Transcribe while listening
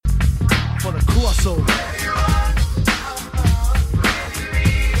crossover.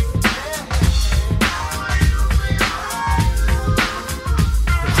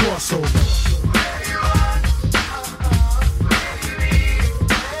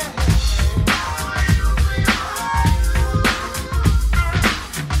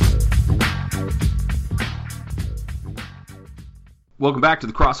 Welcome back to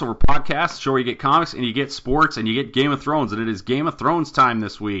the Crossover Podcast, show where you get comics and you get sports and you get Game of Thrones. And it is Game of Thrones time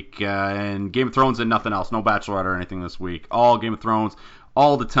this week. And Game of Thrones and nothing else. No Bachelorette or anything this week. All Game of Thrones,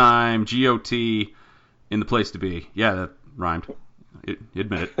 all the time. GOT in the place to be. Yeah, that rhymed.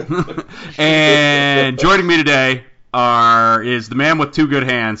 Admit it. And joining me today is the man with two good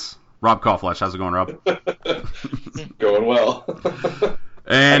hands, Rob Kauflesh. How's it going, Rob? Going well.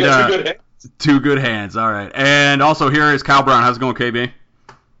 And I got two good hands. Two good hands, all right. And also here is Kyle Brown. How's it going, KB?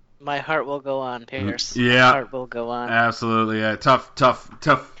 My heart will go on, Pierce. Yeah. My heart will go on. Absolutely. Yeah. Tough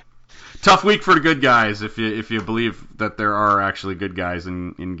week for the good guys if you believe that there are actually good guys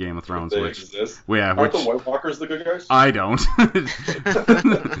in Game of Thrones. They exist. Aren't the White Walkers the good guys? I don't.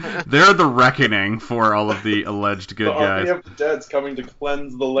 They're the reckoning for all of the alleged good guys. The army of the dead's coming to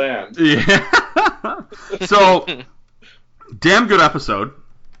cleanse the land. Yeah. So, damn good episode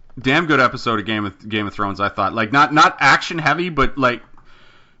of Game of Thrones, I thought. Like, not action heavy, but like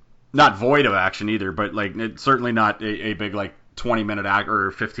not void of action either, but like it's certainly not a big like 20-minute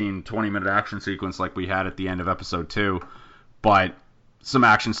or 15-20-minute action sequence like we had at the end of episode 2, but some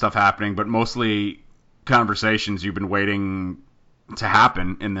action stuff happening, but mostly conversations you've been waiting to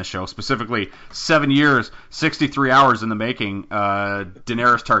happen in this show. Specifically, 7 years, 63 hours in the making.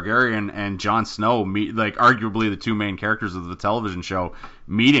 Daenerys Targaryen and Jon Snow meet, like arguably the two main characters of the television show,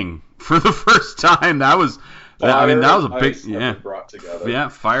 meeting for the first time. That was a big brought together. Yeah,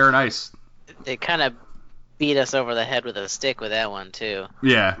 fire and ice. They kind of beat us over the head with a stick with that one too.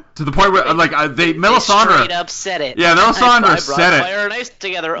 Yeah, to the point where they Melisandre straight up said it. Yeah, Melisandre said it. Fire and ice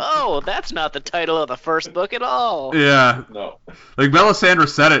together. Oh, that's not the title of the first book at all. Yeah. No. Like Melisandre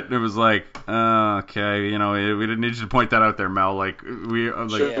said it. It was like, okay, we didn't need you to point that out there, Mel. Like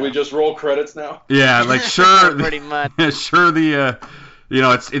Should we just roll credits now? Yeah, like sure. Pretty much. Sure.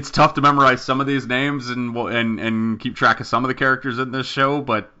 It's tough to memorize some of these names and keep track of some of the characters in this show,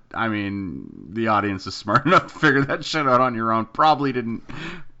 but I mean, the audience is smart enough to figure that shit out on your own. Probably didn't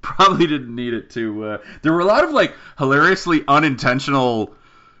need it to. There were a lot of like hilariously unintentional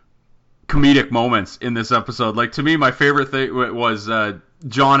comedic moments in this episode. Like to me, my favorite thing was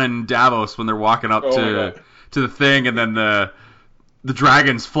Jon and Davos when they're walking up to the thing, and then the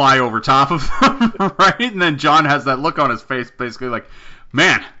dragons fly over top of them, right? And then Jon has that look on his face, basically like,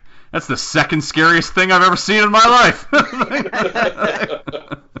 man, that's the second scariest thing I've ever seen in my life.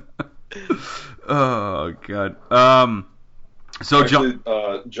 Oh god. So actually,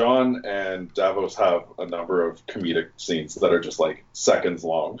 Jon and Davos have a number of comedic scenes that are just like seconds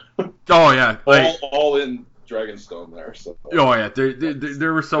long. Oh yeah, like, all in Dragonstone there. So. Oh yeah,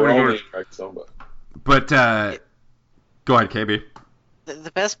 there were so many. But go ahead, KB.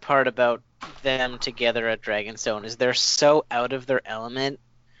 The best part about them together at Dragonstone is they're so out of their element,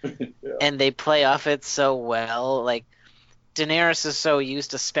 and they play off it so well. Like Daenerys is so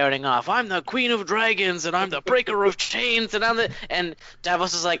used to spouting off, "I'm the Queen of Dragons, and I'm the Breaker of Chains, and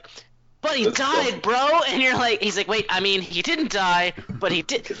Davos is like, but he died, bro." And you're like, he's like, wait, I mean, he didn't die, but he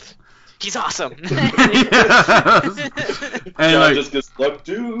did. He's awesome. And Jon just gets, look,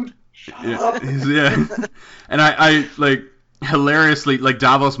 dude. Shut up. Yeah. And I like hilariously like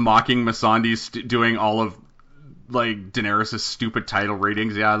Davos mocking Missandei's doing all of like Daenerys' stupid title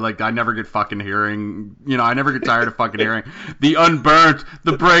readings. Yeah, like I never get fucking hearing, I never get tired of fucking hearing the Unburnt,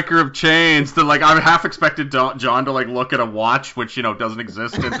 the Breaker of Chains. The like I half expected Jon to like look at a watch which doesn't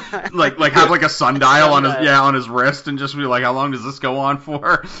exist and like have like a sundial on his wrist and just be like, how long does this go on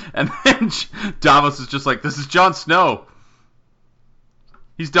for? And then Davos is just like, this is Jon Snow.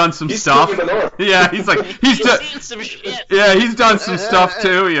 He's done some stuff. Yeah, he's like he's seen some shit. Yeah, he's done some stuff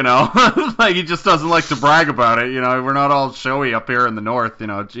too, Like he just doesn't like to brag about it, We're not all showy up here in the north,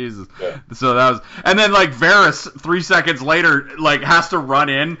 Jesus. Yeah. So that was, and then like Varys 3 seconds later like has to run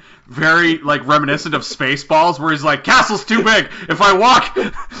in, very like reminiscent of Spaceballs, where he's like, "Castle's too big. If I walk,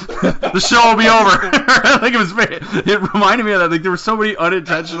 the show will be over." It reminded me of that. Like there were so many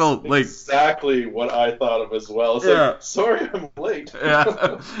unintentional like exactly what I thought of as well. It's like, sorry, I'm late.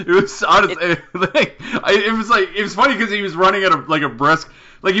 Yeah, it was honest. It was funny because he was running at a brisk.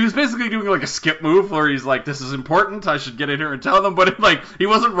 Like, he was basically doing, like, a skip move where he's like, this is important, I should get in here and tell them, but, he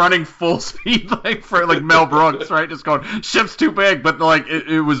wasn't running full speed, like, for, like, Mel Brooks, right? Just going, ship's too big, but, like,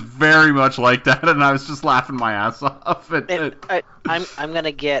 it was very much like that, and I was just laughing my ass off. I'm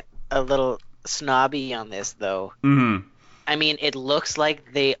gonna get a little snobby on this, though. Mm-hmm. I mean, it looks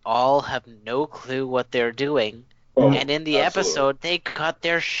like they all have no clue what they're doing. Oh, And in the absolutely. episode, they got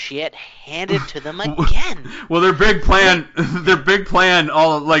their shit handed to them again. Well, their big plan,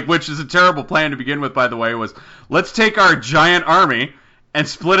 which is a terrible plan to begin with, by the way, was let's take our giant army and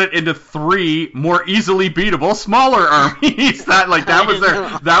split it into 3 more easily beatable smaller armies.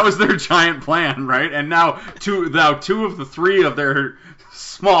 that was their giant plan, right? And now two of the 3 of their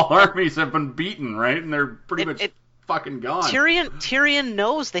small armies have been beaten, right? And they're pretty much fucking gone. Tyrion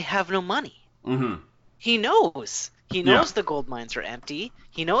knows they have no money. Mm-hmm. He knows. He knows the gold mines are empty.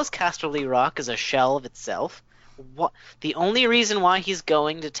 He knows Casterly Rock is a shell of itself. The only reason why he's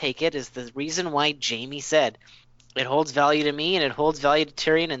going to take it is the reason why Jaime said, it holds value to me and it holds value to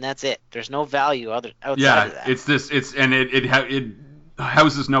Tyrion, and that's it. There's no value outside of that. It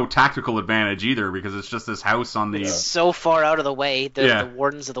houses no tactical advantage either, because it's just this house on the... It's so far out of the way. There's the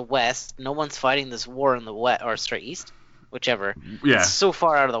Wardens of the West. No one's fighting this war in the West, or straight east. Whichever. Yeah. It's so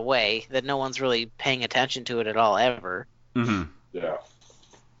far out of the way that no one's really paying attention to it at all ever. Mm-hmm. Yeah.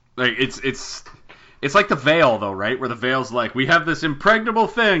 Like it's like the Vale, though, right? Where the Vale's like, we have this impregnable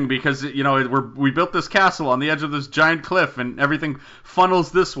thing because we built this castle on the edge of this giant cliff and everything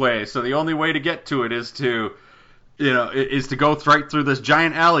funnels this way. So the only way to get to it is to go right through this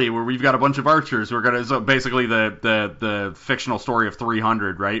giant alley where we've got a bunch of archers. So basically the fictional story of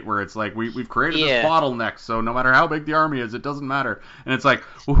 300, right? Where it's like we've created this bottleneck, so no matter how big the army is, it doesn't matter. And it's like,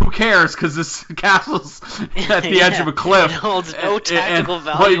 well, who cares? Because this castle's at the edge of a cliff. It holds no tactical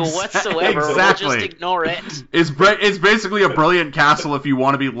value whatsoever. Exactly. We'll just ignore it. It's basically a brilliant castle if you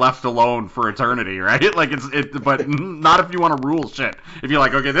want to be left alone for eternity, right? Like but not if you want to rule shit. If you're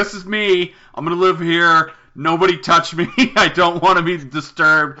like, okay, this is me. I'm gonna live here. Nobody touch me. I don't want to be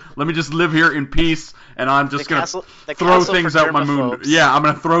disturbed. Let me just live here in peace, and I'm just going to throw things out my moon. Yeah, I'm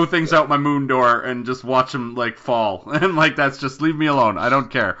going to throw things out my moon door and just watch them fall. And that's just leave me alone. I don't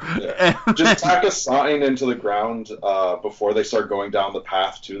care. Yeah. Just tack a sign into the ground before they start going down the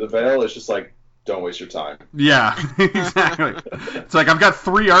path to the Vale. It's just like, don't waste your time. Yeah, exactly. It's like, I've got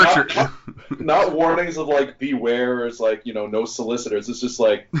 3 archers. Not warnings of beware, it's no solicitors. It's just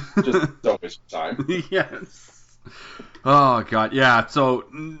just don't waste your time. Yes. Oh, God, yeah. So,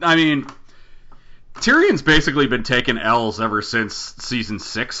 I mean, Tyrion's basically been taking L's ever since season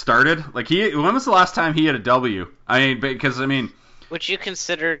 6 started. When was the last time he had a W? Would you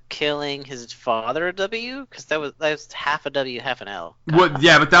consider killing his father a W? Because that was half a W, half an L. Well,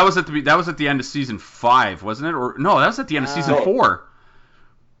 yeah, but that was at the end of season 5, wasn't it? Or no, that was at the end of season 4.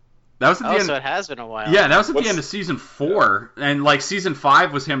 That was at the end. So it has been a while. Yeah, that was at the end of season 4, and season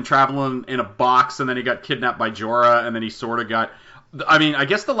 5 was him traveling in a box, and then he got kidnapped by Jorah, and then he sort of got. I mean, I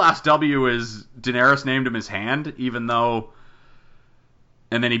guess the last W is Daenerys named him his hand, even though.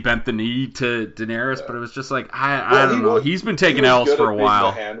 And then he bent the knee to Daenerys, but it was just like, I don't know. He's been taking L's for a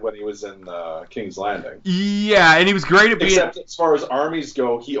while. He was good at being the hand when he was in King's Landing. Yeah, and he was great at being... Except as far as armies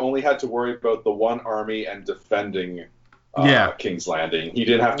go, he only had to worry about the one army and defending King's Landing. He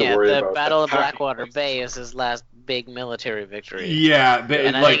didn't have to worry about... The Battle of Blackwater Bay is his last big military victory. Yeah.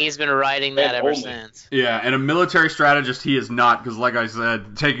 And I think he's been riding that ever since. Yeah, and a military strategist he is not, because like I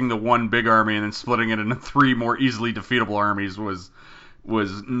said, taking the one big army and then splitting it into 3 more easily defeatable armies was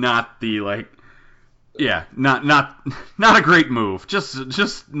not the not a great move.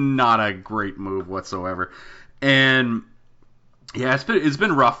 Just not a great move whatsoever. And yeah, it's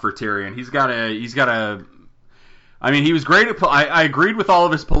been rough for Tyrion. He's got a I mean, he was great at I agreed with all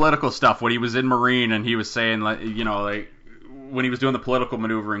of his political stuff when he was in Marine, and he was saying when he was doing the political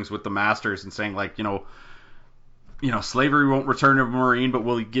maneuverings with the Masters and saying slavery won't return to Marine, but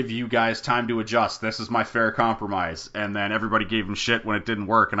we'll give you guys time to adjust. This is my fair compromise. And then everybody gave him shit when it didn't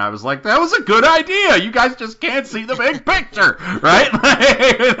work. And I was like, that was a good idea. You guys just can't see the big picture, right?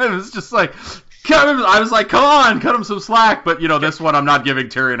 It was just like, I was like, come on, cut him some slack. But, this one I'm not giving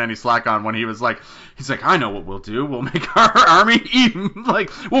Tyrion any slack on when he's like, I know what we'll do. We'll make our army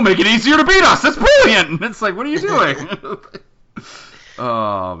we'll make it easier to beat us. That's brilliant. And it's like, what are you doing?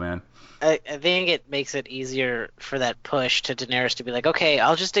 Oh, man. I think it makes it easier for that push to Daenerys to be like, okay,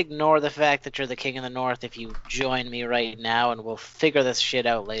 I'll just ignore the fact that you're the king of the North if you join me right now, and we'll figure this shit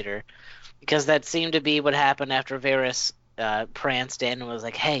out later. Because that seemed to be what happened after Varys pranced in and was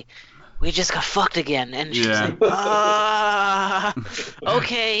like, hey, we just got fucked again. And she's like,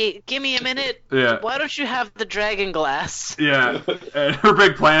 okay, give me a minute. Yeah. Why don't you have the dragon glass? Yeah. And her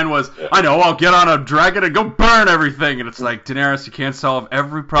big plan was, I know, I'll get on a dragon and go burn everything. And it's like, Daenerys, you can't solve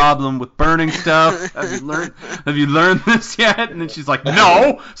every problem with burning stuff. Have you learned this yet? And then she's like,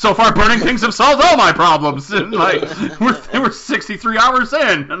 no. So far, burning things have solved all my problems. And like, we're 63 hours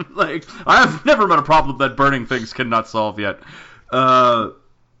in. And like, I've never met a problem that burning things cannot solve yet.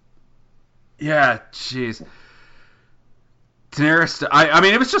 Yeah, jeez. Daenerys, I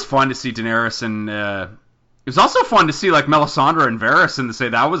mean, it was just fun to see Daenerys, and it was also fun to see, like, Melisandre and Varys, and to say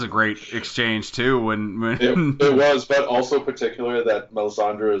that was a great exchange, too. When it was, but also particular that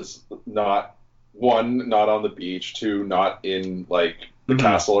Melisandre is not, one, not on the beach, two, not in, like, the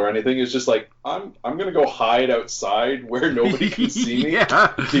castle or anything. It's just like, I'm gonna go hide outside where nobody can see me.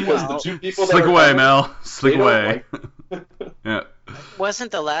 Yeah. Because the two people that Slink away, coming, Mel. Slink away. Yeah.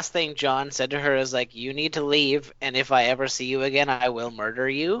 Wasn't the last thing Jon said to her is like, you need to leave, and if I ever see you again, I will murder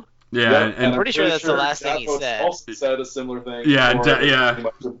you? Yeah, yeah, and I'm pretty sure that's the last thing he Davos said. also said a similar thing. Yeah, pretty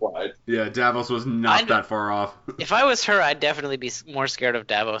much implied. Yeah, Davos was not that far off. If I was her, I'd definitely be more scared of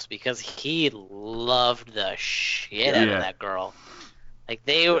Davos because he loved the shit out of that girl. Like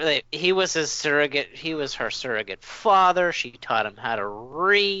he was his surrogate. He was her surrogate father. She taught him how to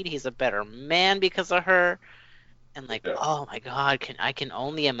read. He's a better man because of her. And like, oh my God, I can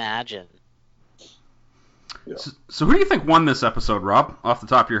only imagine. Yeah. So who do you think won this episode, Rob? Off the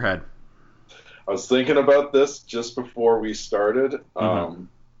top of your head. I was thinking about this just before we started.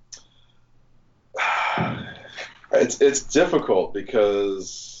 It's difficult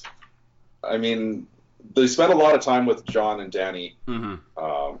because, I mean, they spent a lot of time with Jon and Dany in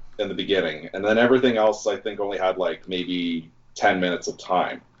the beginning, and then everything else I think only had like maybe 10 minutes of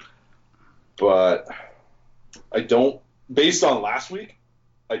time. But I don't, based on last week,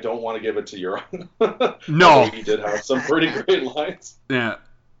 I don't want to give it to Euron. No. He did have some pretty great lines. Yeah.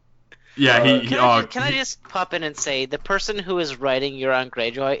 Yeah, Can I just pop in and say, the person who is writing Euron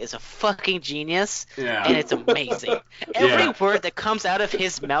Greyjoy is a fucking genius, and it's amazing. Every word that comes out of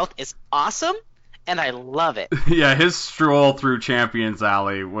his mouth is awesome, and I love it. Yeah, his stroll through Champions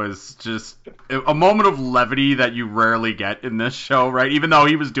Alley was just a moment of levity that you rarely get in this show, right? Even though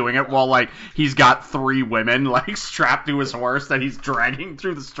he was doing it while, like, he's got 3 women, like, strapped to his horse that he's dragging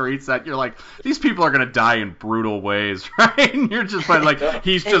through the streets that you're like, these people are going to die in brutal ways, right? And you're just like,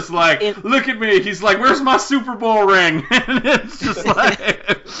 he's just like, look at me. He's like, where's my Super Bowl ring? And it's just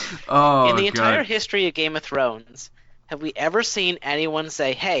like, oh, in the entire history of Game of Thrones, have we ever seen anyone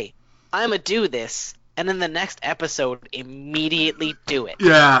say, hey, I'm gonna do this, and in the next episode immediately do it?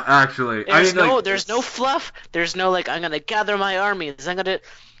 Yeah, actually. There's no fluff. There's no like, I'm gonna gather my armies. I'm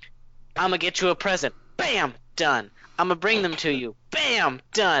gonna get you a present. Bam, done. I'm gonna bring them to you. Bam,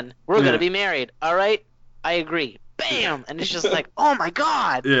 done. We're gonna be married. All right, I agree. Bam, and it's just like, oh my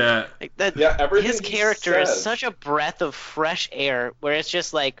God. Yeah. Like that. Yeah, everything his character is such a breath of fresh air, where it's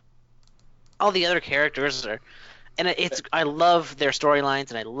just like all the other characters are. And I love their storylines,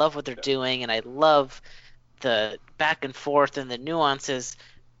 and I love what they're doing, and I love the back and forth and the nuances.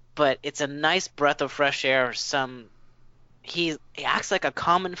 But it's a nice breath of fresh air. He acts like a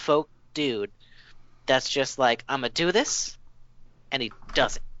common folk dude that's just like, I'm gonna do this, and he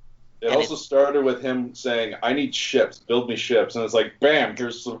does it. It also started with him saying, I need ships, build me ships, and it's like, bam,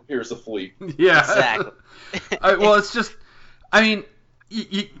 here's the fleet. Yeah, exactly. Well, it's just, I mean,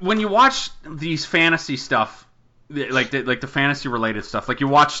 when you watch these fantasy stuff, like the fantasy related stuff, like you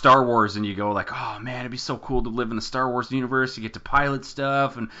watch Star Wars and you go like, oh man, it'd be so cool to live in the Star Wars universe. You get to pilot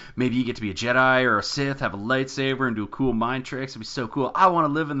stuff, and maybe you get to be a Jedi or a Sith, have a lightsaber and do cool mind tricks. It'd be so cool. I want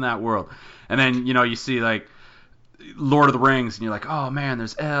to live in that world. And then you see like Lord of the Rings, and you're like, oh man,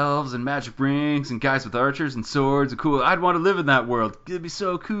 there's elves and magic rings and guys with archers and swords and cool. I'd want to live in that world. It'd be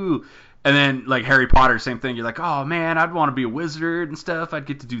so cool. And then, like, Harry Potter, same thing. You're like, oh, man, I'd want to be a wizard and stuff. I'd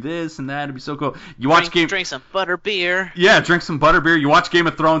get to do this and that. It'd be so cool. You watch drink some butter beer. Yeah, drink some butter beer. You watch Game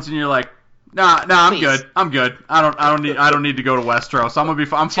of Thrones, and you're like, nah, I'm good. I'm good. I don't need to go to Westeros.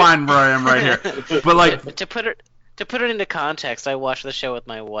 I'm fine where I am right here. But, like... To put it into context, I watch the show with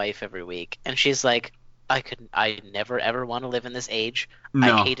my wife every week, and she's like, I never ever want to live in this age.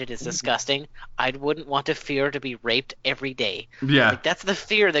 No. I hate it. It's disgusting. I wouldn't want to fear to be raped every day. Yeah. Like, that's the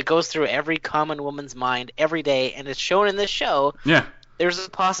fear that goes through every common woman's mind every day, and it's shown in this show. Yeah. There's a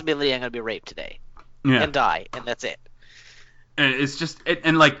possibility I'm going to be raped today. Yeah. And die, and that's it. And it's just,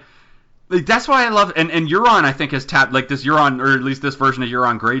 and like that's why I love, and Euron, I think, has tapped, like, this Euron, or at least this version of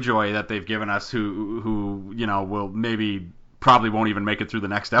Euron Greyjoy that they've given us, who will maybe... probably won't even make it through the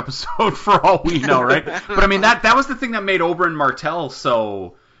next episode for all we know, right? But I mean, that was the thing that made Oberyn Martell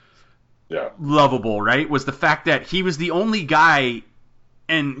so lovable, right, was the fact that he was the only guy,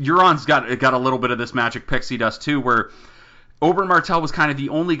 and Euron's got a little bit of this magic pixie dust too, where Oberyn Martell was kind of the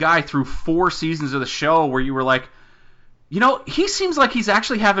only guy through 4 seasons of the show where you were like, he seems like he's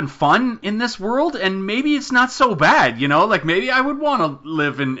actually having fun in this world, and maybe it's not so bad, Like, maybe I would want to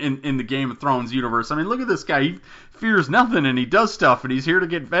live in the Game of Thrones universe. I mean, look at this guy. He fears nothing, and he does stuff, and he's here to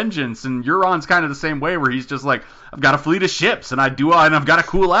get vengeance, and Euron's kind of the same way, where he's just like, I've got a fleet of ships, and I've got a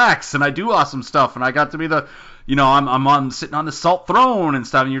cool axe, and I do awesome stuff, and I got to be the... I'm sitting on the salt throne and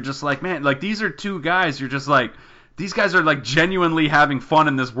stuff, and you're just like, man, like, these are 2 guys, you're just like... These guys are like genuinely having fun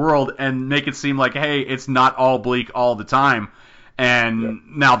in this world and make it seem like, hey, it's not all bleak all the time.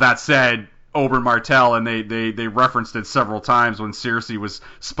 And now that said, Oberyn Martell, and they referenced it several times when Cersei was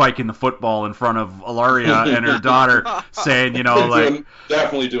spiking the football in front of Alaria and her daughter, saying,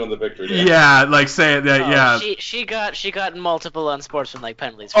 definitely doing the victory dance. Yeah, like saying that, yeah. She got multiple unsportsmanlike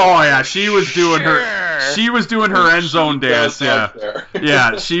penalties. Oh yeah, she was doing her end zone dance. Yeah,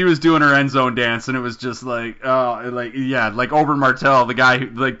 yeah, she was doing her end zone dance, and it was just like, like Oberyn Martell, the guy who,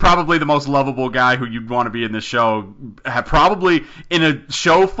 like, probably the most lovable guy who you'd want to be in this show, probably in a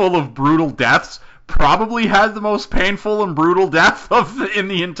show full of brutal deaths, probably had the most painful and brutal death in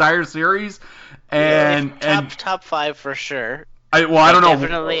the entire series, and top 5 for sure. I don't know.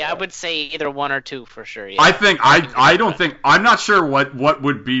 Definitely, I would say either 1 or 2 for sure. Yeah. I'm not sure what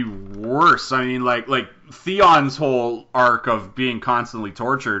would be worse. I mean, like Theon's whole arc of being constantly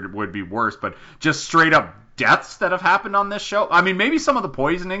tortured would be worse, but just straight up deaths that have happened on this show. I mean, maybe some of the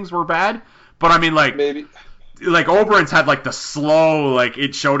poisonings were bad, but I mean, like, maybe. Like, Oberyn's had, like, the slow, like,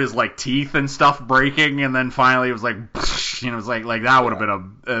 it showed his, like, teeth and stuff breaking, and then finally it was like, it was like that would have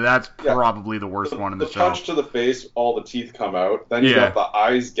been that's probably the worst one in the show. The punch to the face, all the teeth come out, then you got the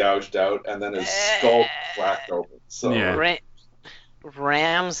eyes gouged out, and then his skull cracked open. So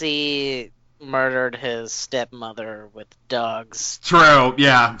Ramsay murdered his stepmother with dogs. True,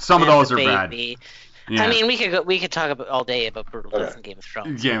 yeah. Some of those are bad. Yeah. I mean, we could talk all day about brutal death in Game of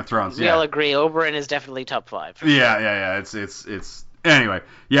Thrones. Game of Thrones, we all agree Oberyn is definitely top 5. Yeah. It's anyway.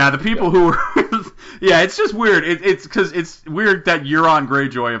 Yeah, the people who it's just weird. It's because it's weird that Euron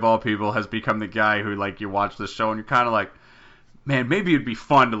Greyjoy of all people has become the guy who, like, you watch this show and you're kind of like, man, maybe it'd be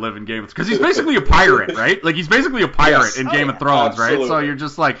fun to live in Game of Thrones, because he's basically a pirate, right? Like, he's basically a pirate in Game of Thrones, absolutely. Right? So you're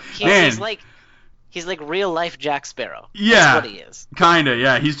just like, man. He's like real life Jack Sparrow. Yeah. That's what he is. Kinda,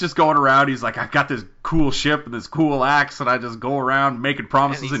 yeah. He's just going around. He's like, I've got this cool ship and this cool axe, and I just go around making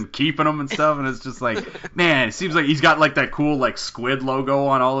promises and keeping them and stuff. And it's just like, man, it seems like he's got like that cool like squid logo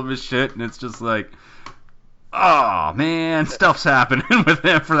on all of his shit, and it's just like, oh man, stuff's happening with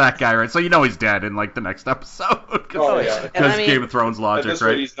him for that guy, right? So he's dead in like the next episode. Because Game of Thrones logic, at this right?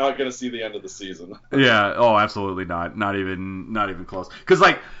 Rate, he's not going to see the end of the season. Yeah. Oh, absolutely not. Not even close. Because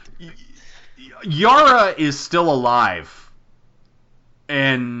like, Yara is still alive,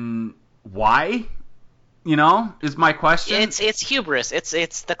 and why? Is my question. It's hubris.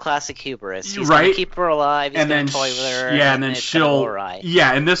 It's the classic hubris. He's right? Gonna keep her alive. He's gonna toy with her. And then she'll. Right.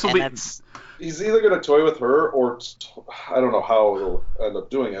 Yeah, and this will be. He's either gonna toy with her, or I don't know how he'll end up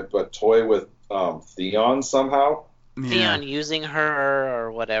doing it, but toy with Theon somehow. Theon using her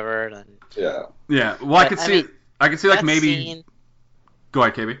or whatever. Then... Yeah. Yeah. Well, I could see like maybe. Scene... Go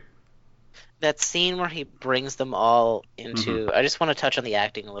ahead, KB. That scene where he brings them all into... Mm-hmm. I just want to touch on the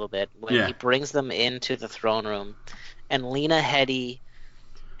acting a little bit. When he brings them into the throne room, and Lena Headey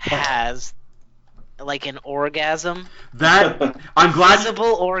has like an orgasm. That... I'm glad...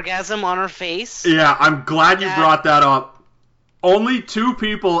 Visible orgasm on her face. Yeah, I'm glad you brought that up. Only 2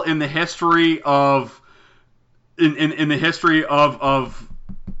 people in the history of... In the history of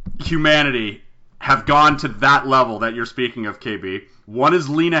humanity have gone to that level that you're speaking of, KB. One is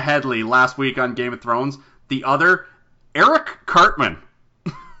Lena Headey last week on Game of Thrones. The other, Eric Cartman.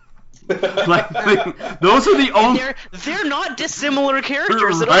 Like, those are the only. They're not dissimilar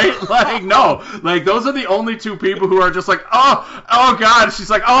characters at all. Right? Like, no. Like, those are the only 2 people who are just like, oh God. She's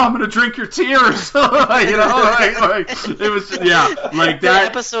like, oh, I'm gonna drink your tears. Like, it was, like that. The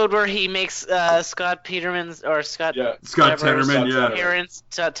episode where he makes Scott Tedderman's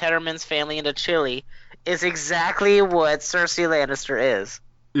Tedderman's family into chili is exactly what Cersei Lannister is.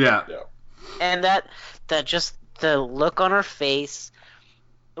 Yeah. And that just the look on her face.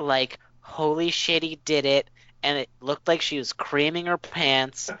 Like, holy shit, he did it, and it looked like she was creaming her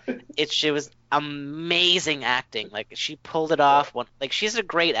pants. She was amazing acting. Like, she pulled it off. Like, she's a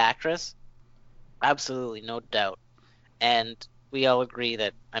great actress, absolutely, no doubt. And we all agree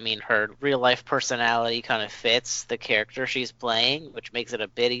that, I mean, her real life personality kind of fits the character she's playing, which makes it a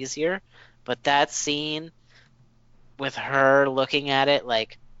bit easier. But that scene with her looking at it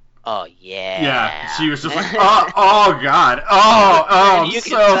like, Oh yeah. Yeah, she was just like, oh god, I'm You so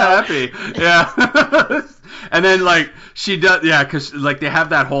can tell. happy. Yeah. And then like she does, yeah, because like they have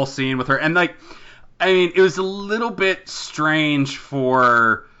that whole scene with her, and like, I mean, it was a little bit strange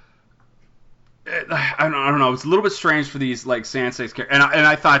for. I don't know. It was a little bit strange for these like Sansei's characters, and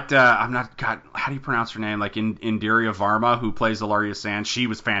I thought I'm not. God, how do you pronounce her name? Like Indira Varma, who plays Ilaria Sand, she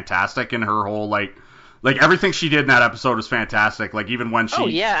was fantastic in her whole like everything she did in that episode was fantastic. Like even when she. Oh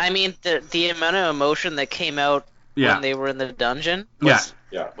yeah, I mean the amount of emotion that came out when they were in the dungeon. Was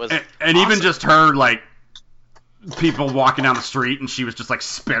and awesome. even just her like people walking down the street, and she was just like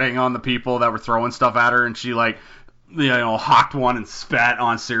spitting on the people that were throwing stuff at her, and she like. Hawked one and spat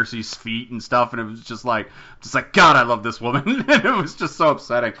on Cersei's feet and stuff, and it was just like, God, I love this woman, and it was just so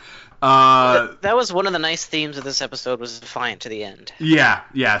upsetting. That was one of the nice themes of this episode, was defiant to the end.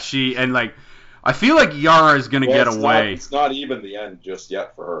 Yeah, she, and like, I feel like Yara is gonna get away. It's not even the end just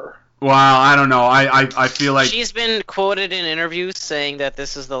yet for her. Well, I don't know. I feel like she's been quoted in interviews saying that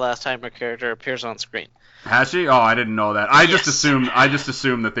this is the last time her character appears on screen. Has she? Oh, I didn't know that. I just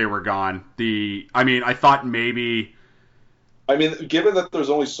assumed that they were gone. I thought maybe. I mean, given that there's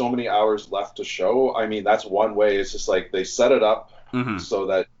only so many hours left to show, I mean, that's one way. It's just like they set it up so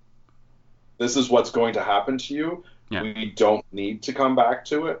that this is what's going to happen to you. Yeah. We don't need to come back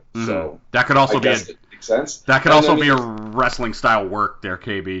to it. So that could also it makes sense. That could also be a wrestling style work there,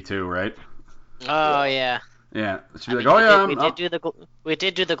 KB too, right? Oh yeah. Yeah. It should be like, we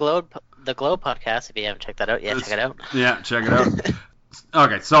did do the Globe podcast. If you haven't checked that out yet, check it out. Yeah, check it out.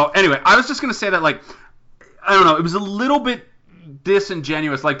 Okay, so anyway, I was just gonna say that like, I don't know, it was a little bit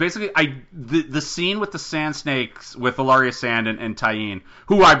disingenuous. Like basically, the scene with the Sand Snakes with Ilaria Sand and Tyene,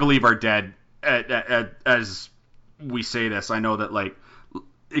 who I believe are dead. As we say this, I know that like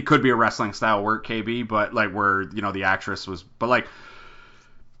it could be a wrestling style work, KB, but like where the actress was, but like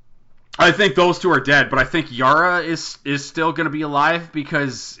I think those two are dead. But I think Yara is still going to be alive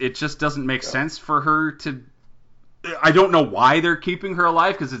because it just doesn't make sense for her to. I don't know why they're keeping her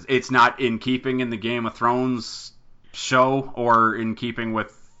alive because it's not in keeping in the Game of Thrones show or in keeping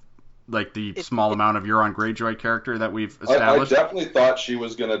with like the small amount of Euron Greyjoy character that we've established. I definitely thought she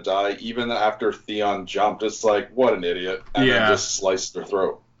was going to die even after Theon jumped. It's like, what an idiot. And then just sliced her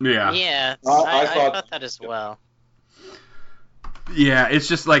throat. Yeah. Yeah, I thought that as well. Yeah, it's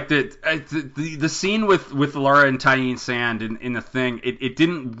just like the scene with Laura and Tyene Sand in the thing, it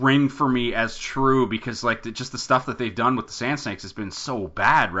didn't ring for me as true because like just the stuff that they've done with the Sand Snakes has been so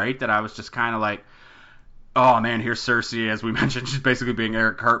bad, right? That I was just kind of like, oh man, here's Cersei, as we mentioned, she's basically being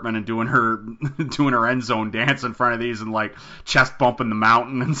Eric Cartman and doing her end zone dance in front of these and like chest bumping the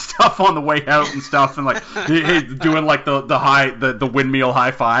mountain and stuff on the way out and stuff and like doing like the windmill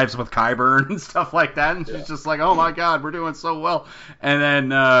high fives with Qyburn and stuff like that, and she's just like, oh my god, we're doing so well. And then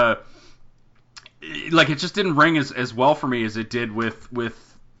like it just didn't ring as well for me as it did with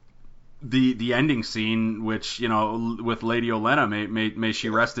the ending scene, which with Lady Olenna, may she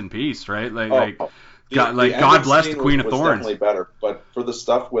rest in peace, right? God bless the Queen of Thorns. Definitely better, but for the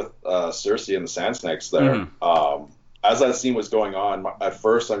stuff with Cersei and the Sand Snakes there, as that scene was going on, at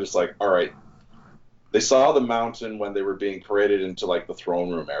first I'm just like, all right, they saw the mountain when they were being paraded into like the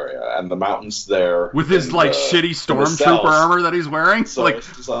throne room area, and the mountain's there with his like shitty stormtrooper armor that he's wearing. So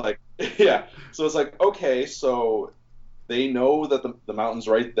it's just like, yeah. So it's like, okay, so they know that the mountain's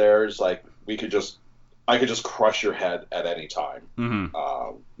right there. It's like I could just crush your head at any time.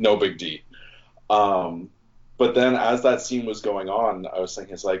 No big deal. But then as that scene was going on, I was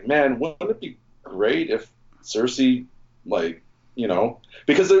thinking, it's like, man, wouldn't it be great if Cersei, like,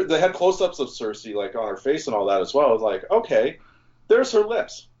 because they had close-ups of Cersei, like, on her face and all that as well. I was like, okay, there's her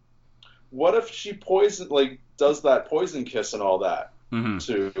lips. What if she does that poison kiss and all that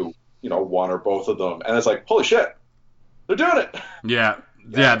to, one or both of them? And it's like, holy shit, they're doing it. Yeah.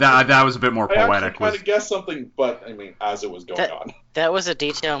 Yeah, that was a bit more poetic. I actually kind of guessed something, but I mean, as it was going on. That was a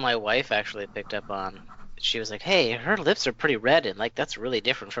detail my wife actually picked up on. She was like, "Hey, her lips are pretty red, and like that's really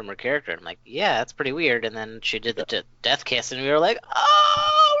different from her character." I'm like, "Yeah, that's pretty weird." And then she did the death kiss, and we were like,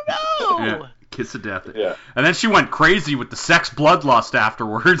 "Oh no!" Yeah. Kiss of death. Yeah. And then she went crazy with the sex bloodlust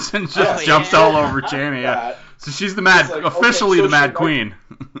afterwards and just jumps all over Jaime. Yeah. So she's the officially the Mad Queen.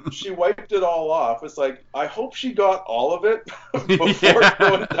 She wiped it all off. It's like, I hope she got all of it before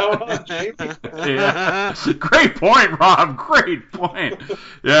going down on Jaime. Yeah. Great point, Rob. Great point.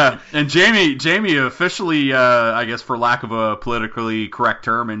 Yeah. And Jaime officially, I guess for lack of a politically correct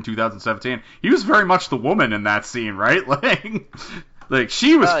term in 2017, he was very much the woman in that scene, right? Like,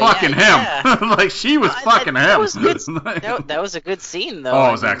 she was fucking him. Yeah. Like, she was fucking him. That was a good scene, though. Oh,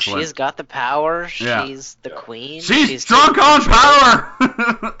 it was excellent. She's got the power. Yeah. She's the queen. She's drunk on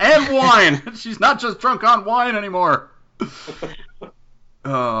power and wine. She's not just drunk on wine anymore.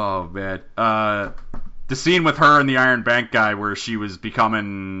 Oh, man. The scene with her and the Iron Bank guy where she was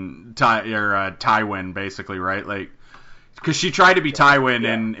becoming Tywin, basically, right? Like, because she tried to be Tywin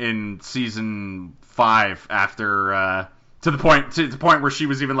in season 5 after to the point where she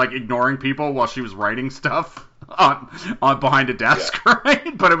was even like ignoring people while she was writing stuff on behind a desk,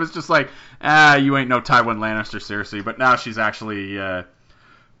 right? But it was just like, you ain't no Tywin Lannister, seriously. But now she's actually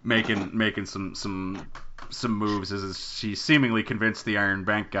making some moves as she seemingly convinced the Iron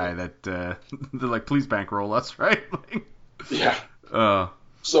Bank guy that they're like, please bankroll us, right? Like, yeah.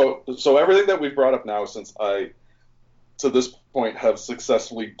 So everything that we've brought up now, since I to this point have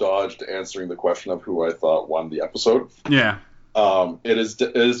successfully dodged answering the question of who I thought won the episode. Yeah. It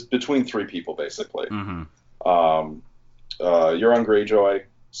is between 3 people basically. Mm-hmm. Euron Greyjoy,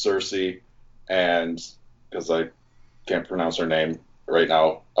 Cersei, and because I can't pronounce her name right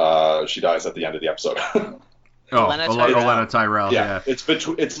now, she dies at the end of the episode. Olenna Tyrell. Yeah. It's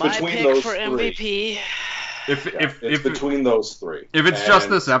between pick those for 3. MVP. It's between those 3. If it's just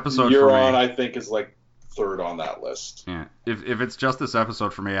this episode, Euron, for me, I think, is like 3rd on that list. Yeah. If it's just this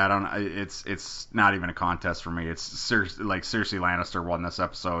episode for me, it's not even a contest for me. It's Cersei Lannister won this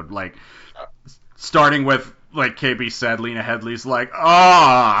episode. Like, starting with, like KB said, Lena Headley's like,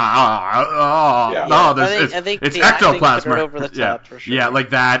 it's ectoplasm. Over the top, for sure. Yeah,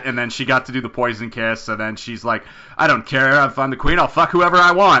 like that, and then she got to do the poison kiss, and then she's like, I don't care, if I'm the queen, I'll fuck whoever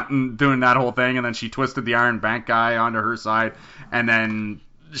I want, and doing that whole thing, and then she twisted the Iron Bank guy onto her side, and then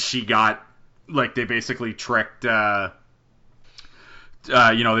she got, like, they basically tricked, they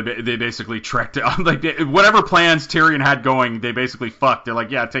basically tricked, like, whatever plans Tyrion had going, they basically fucked. They're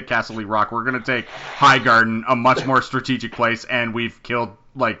like, yeah, take Castle Rock. We're going to take Highgarden, a much more strategic place, and we've killed,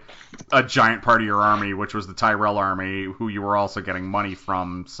 like, a giant part of your army, which was the Tyrell army, who you were also getting money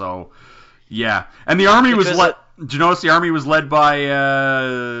from, so, yeah. And the army was led, did you notice the army was led by,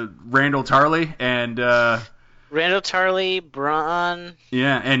 Randall Tarley, and, Randall Tarley, Bronn.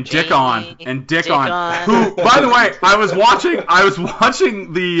 Yeah, and Jamie, Dickon, who, by the way, I was watching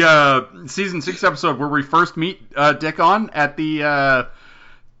the season 6 episode where we first meet Dickon at the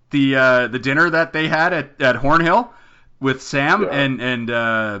dinner that they had at Hornhill with Sam and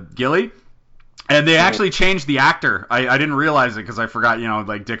Gilly. And they actually changed the actor. I didn't realize it because I forgot,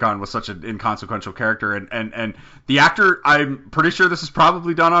 like Dickon was such an inconsequential character. And the actor, I'm pretty sure this is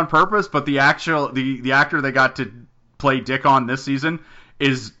probably done on purpose, but the actor they got to play Dickon this season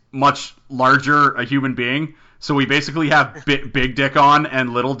is much larger a human being. So we basically have Big Dickon and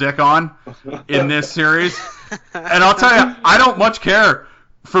Little Dickon in this series. And I'll tell you, I don't much care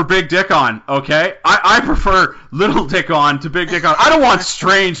for Big Dickon, okay? I prefer Little Dickon to Big Dickon. I don't want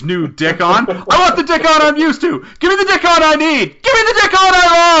strange new Dickon. I want the Dickon I'm used to. Give me the Dickon I need. Give me the Dickon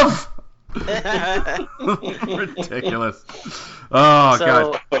I love. Ridiculous. Oh,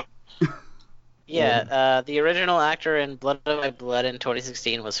 God. Yeah, the original actor in Blood of My Blood in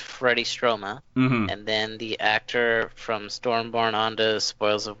 2016 was Freddie Stroma, and then the actor from Stormborn on to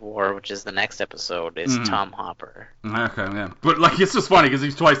Spoils of War, which is the next episode, is Tom Hopper. Okay, yeah. But, like, it's just funny because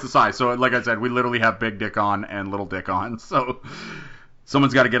he's twice the size. So, like I said, we literally have Big Dickon and Little Dickon. So,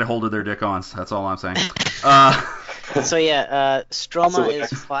 someone's got to get a hold of their Dickons. That's all I'm saying. So, yeah, Stroma is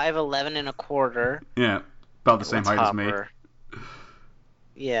 5'11" and a quarter. Yeah, about the same height Hopper? As me.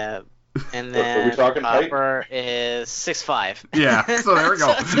 Yeah. And Are we then talking Hopper is 6'5". Yeah, so there we go.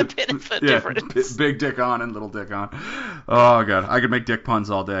 So it's a bit of a difference. Big Dickon and Little Dickon. Oh, God. I could make dick puns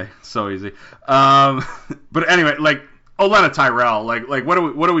all day. So easy. But anyway, like, Olenna Tyrell, like what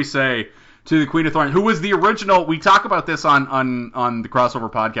do we say to the Queen of Thorns, who was the original? We talk about this on the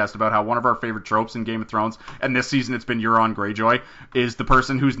Crossover podcast about how one of our favorite tropes in Game of Thrones, and this season it's been Euron Greyjoy, is the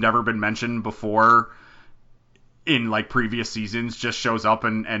person who's never been mentioned before in, like, previous seasons, just shows up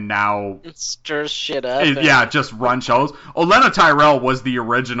and now it stirs shit up. Just run shows. Olenna Tyrell was the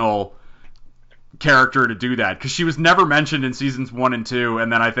original character to do that, because she was never mentioned in seasons 1 and 2,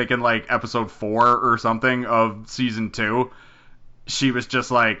 and then I think in, like, episode 4 or something of season 2, she was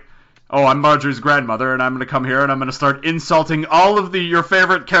just like, oh, I'm Marjorie's grandmother, and I'm going to come here, and I'm going to start insulting all of your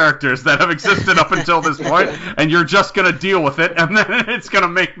favorite characters that have existed up until this point, and you're just going to deal with it, and then it's going to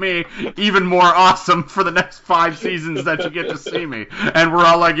make me even more awesome for the next 5 seasons that you get to see me. And we're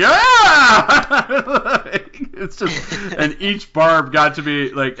all like, yeah! It's just, and each barb got to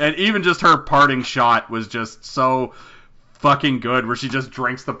be, like, and even just her parting shot was just so fucking good, where she just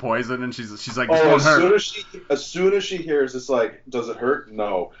drinks the poison and she's like, this Oh, won't hurt. as soon as she hears, it's like, does it hurt?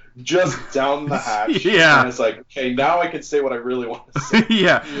 No. Just down the hatch. Yeah. And it's like, okay, now I can say what I really want to say.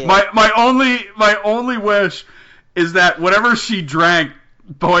 Yeah. My only wish is that whatever she drank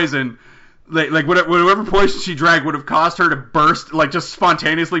poison, like whatever poison she drank would have caused her to burst, like just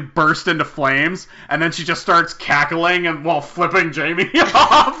spontaneously burst into flames, and then she just starts cackling and while flipping Jamie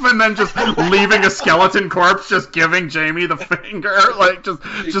off, and then just leaving a skeleton corpse, just giving Jamie the finger, like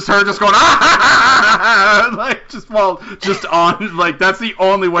just her just going like just on, like that's the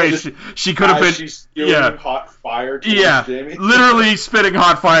only way she could have been. She's spewing hot fire towards Jamie. Literally spitting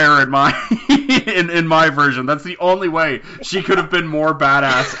hot fire in my in my version. That's the only way she could have been more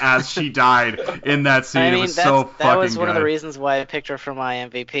badass as she died in that scene. I mean, it was so fucking that was one good. of the reasons why I picked her for my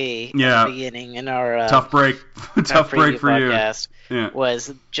MVP Yeah. at the beginning in our tough break for podcast, you. Yeah.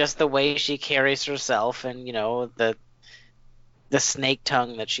 was just the way she carries herself, and the snake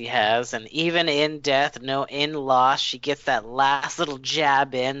tongue that she has, and even in death, in loss, she gets that last little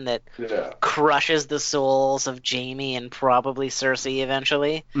jab in that crushes the souls of Jamie and probably Cersei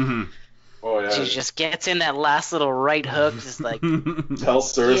eventually. Mm-hmm. Oh, yeah. She just gets in that last little right hook, just like... Tell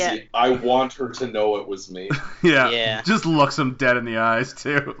Cersei, I want her to know it was me. Yeah. Just looks him dead in the eyes,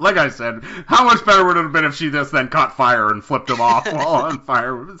 too. Like I said, how much better would it have been if she just then caught fire and flipped him off while on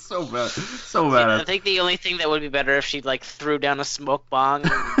fire? It's so bad. So bad. I think the only thing that would be better if she, like, threw down a smoke bong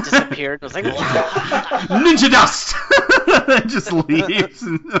and disappeared and was like... Ninja dust! And just leaves.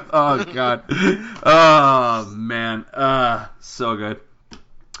 Oh, God. Oh, man. So good.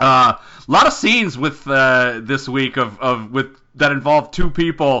 A lot of scenes with this week with that involve two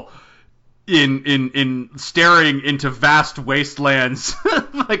people in staring into vast wastelands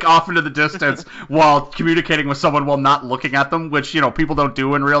like off into the distance while communicating with someone while not looking at them, which people don't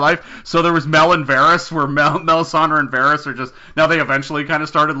do in real life. So there was Mel and Varys, where Melisandre and Varys are just now they eventually kind of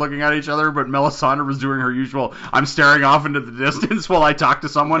started looking at each other, but Melisandre was doing her usual I'm staring off into the distance while I talk to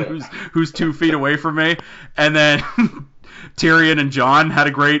someone who's 2 feet away from me, and then Tyrion and Jon had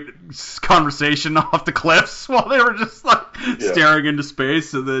a great conversation off the cliffs while they were just like staring into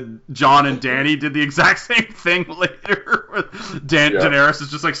space, and then Jon and Dany did the exact same thing later. Daenerys is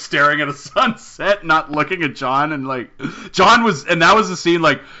just like staring at a sunset, not looking at Jon, and like Jon was, and that was the scene.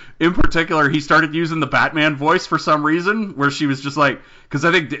 Like in particular, he started using the Batman voice for some reason, where she was just like, because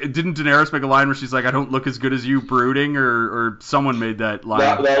I think didn't Daenerys make a line where she's like, "I don't look as good as you, brooding," or someone made that line.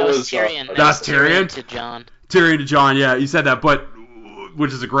 That was Tyrion. That's Tyrion to Jon. Tyrion to Jon, yeah, you said that, but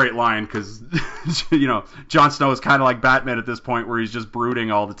which is a great line because Jon Snow is kind of like Batman at this point, where he's just brooding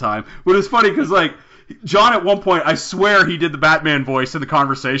all the time. But it's funny because like Jon at one point, I swear he did the Batman voice in the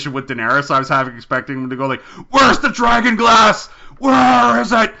conversation with Daenerys. I was expecting him to go like, "Where's the dragon glass? Where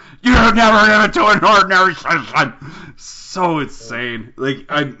is it? You never give it to an ordinary citizen." So insane.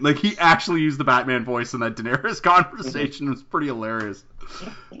 Like he actually used the Batman voice in that Daenerys conversation. It was pretty hilarious.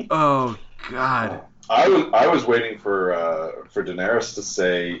 Oh God. I was waiting for Daenerys to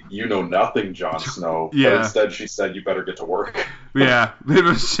say, "You know nothing, Jon Snow." Yeah. But instead she said, "You better get to work." Yeah.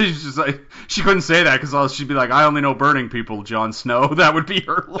 She's just like, she couldn't say that because she'd be like, "I only know burning people, Jon Snow." That would be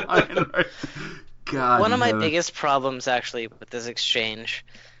her line. Right? God. One of my biggest problems actually with this exchange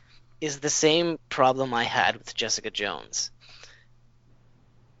is the same problem I had with Jessica Jones.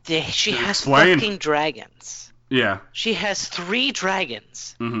 She has fucking dragons. Yeah. She has 3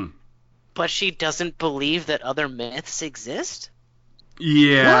 dragons. Mm-hmm. But she doesn't believe that other myths exist?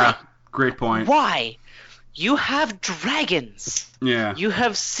 Yeah. Why? Great point. Why? You have dragons. Yeah. You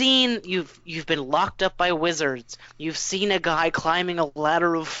have seen you've been locked up by wizards. You've seen a guy climbing a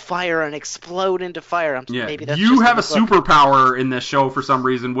ladder of fire and explode into fire. Maybe that's you just have a superpower in this show for some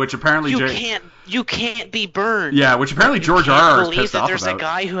reason, which apparently you can't be burned. Yeah, which apparently George R.R. is pissed off about. There's a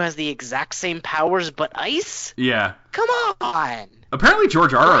guy who has the exact same powers but ice? Yeah. Come on. Apparently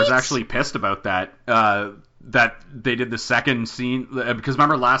George R.R. is actually pissed about that. That they did the second scene because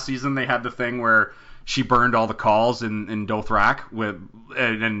remember last season they had the thing where she burned all the calls in Dothrak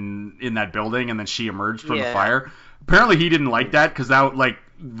and in that building, and then she emerged from the fire. Apparently he didn't like that because that like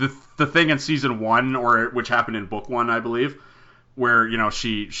the thing in season 1 which happened in book 1, I believe, where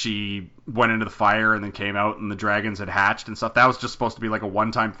she went into the fire and then came out and the dragons had hatched and stuff. That was just supposed to be like a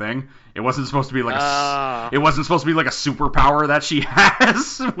one-time thing. It wasn't supposed to be like it wasn't supposed to be like a superpower that she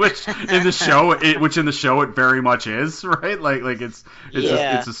has, which in the show it very much is, right? Like it's a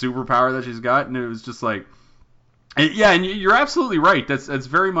superpower that she's got, and it was just like, and you're absolutely right. That's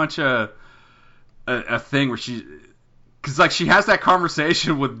very much a thing where because like she has that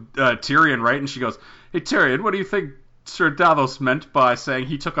conversation with Tyrion, right? And she goes, "Hey Tyrion, what do you think Sir Davos meant by saying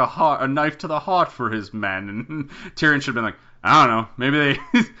he took a knife to the heart for his men, and Tyrion should have been like, I don't know,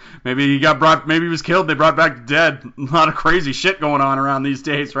 maybe he got brought, maybe he was killed, they brought back dead. A lot of crazy shit going on around these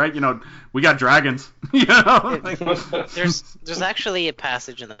days, right? We got dragons. There's actually a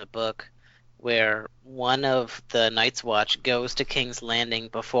passage in the book where one of the Night's Watch goes to King's Landing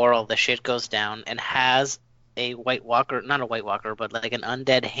before all the shit goes down and has a White Walker, not a White Walker, but like an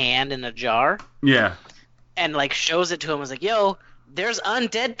undead hand in a jar. Yeah. And like shows it to him, was like, yo, there's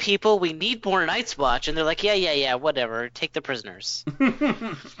undead people, we need more Night's Watch. And they're like, yeah, whatever, take the prisoners.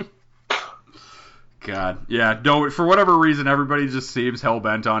 God, yeah, no, for whatever reason, everybody just seems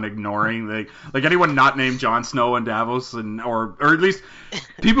hell-bent on ignoring, like anyone not named Jon Snow and Davos, or at least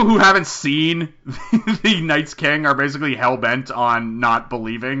people who haven't seen the Night's King are basically hell-bent on not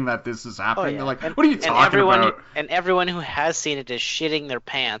believing that this is happening. Oh, yeah. They're like, what are you talking about? And everyone who has seen it is shitting their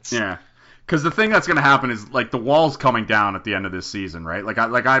pants. Yeah. Because the thing that's going to happen is, like, the wall's coming down at the end of this season, right?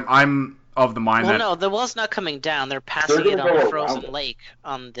 I'm of the mind that... Well, no, the wall's not coming down. They're passing it on a frozen lake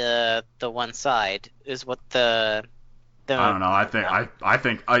on the one side, is what the I don't know. I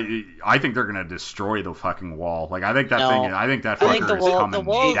think they're going to destroy the fucking wall. Like, I think that fucker is coming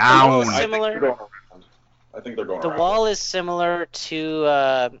down. I think they're going The around. wall is similar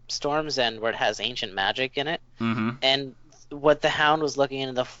to Storm's End, where it has ancient magic in it. Mm-hmm. And what the Hound was looking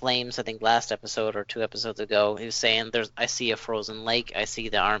into the flames, I think last episode or 2 episodes ago, he was saying, I see a frozen lake, I see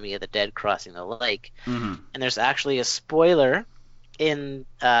the army of the dead crossing the lake. Mm-hmm. And there's actually a spoiler in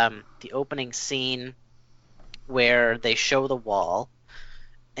the opening scene where they show the wall,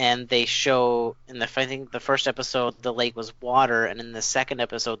 and they show, I think the first episode, the lake was water, and in the second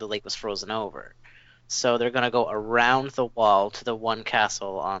episode, the lake was frozen over. So they're going to go around the wall to the one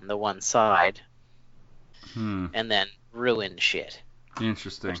castle on the one side, and then ruin shit.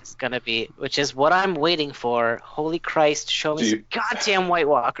 Interesting. Which is what I'm waiting for. Holy Christ, show me some goddamn White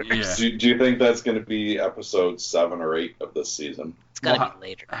Walkers. Yeah. Do you think that's going to be episode 7 or 8 of this season? It's going to be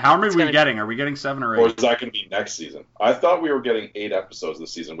later. How many are we getting? Are we getting 7 or 8? Or is that going to be next season? I thought we were getting 8 episodes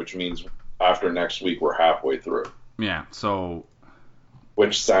this season, which means after next week we're halfway through. Yeah, so...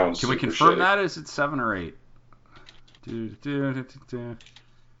 Which sounds Can we super confirm shitty. that? Is it 7 or 8?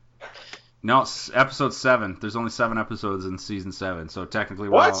 No, it's episode 7. There's only 7 episodes in season 7, so technically,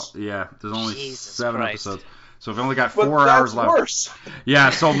 what? Yeah, there's only Jesus 7 Christ. episodes. So we've only got 4 hours left. Worse. Yeah,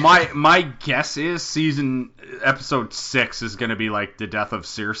 so my guess is episode 6 is going to be like the death of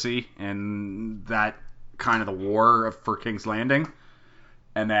Cersei and that kind of the war for King's Landing,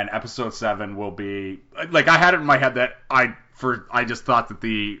 and then episode 7 will be like, I had it in my head that I just thought that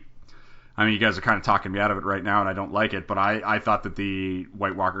you guys are kind of talking me out of it right now, and I don't like it, but I thought that the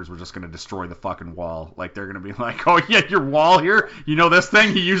White Walkers were just going to destroy the fucking wall. Like, they're going to be like, oh, yeah, your wall here? You know this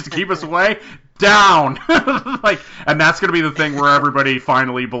thing you used to keep us away? Down! And that's going to be the thing where everybody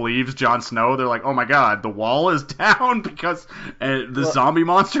finally believes Jon Snow. They're like, oh my god, the wall is down because zombie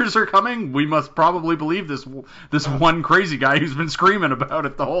monsters are coming? We must probably believe this one crazy guy who's been screaming about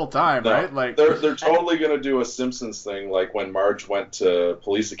it the whole time, No, right? Like, they're totally going to do a Simpsons thing, like when Marge went to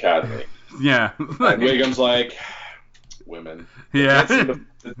Police Academy. Yeah. And Wiggum's like, women. Yeah. Can't seem to work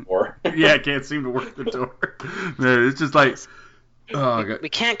the door. Yeah, can't seem to work the door. Man, it's just like, oh god. We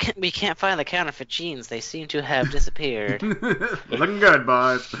can't find the counterfeit jeans. They seem to have disappeared. Looking good,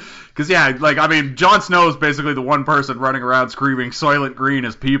 boys. Because Jon Snow is basically the one person running around screaming Soylent Green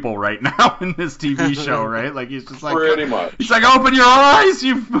as people right now in this TV show, right? Like, he's just like, pretty much. He's like, open your eyes,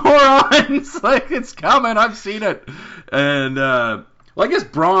 you morons! Like, it's coming. I've seen it. And I guess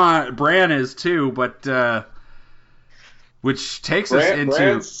Bran is too, but which takes us into...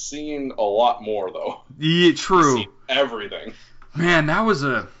 Bran's seen a lot more, though. Yeah, true. He's seen everything. Man, that was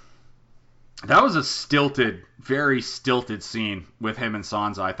a stilted, very stilted scene with him and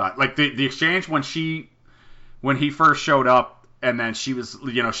Sansa, I thought. Like, the exchange when he first showed up, and then she was,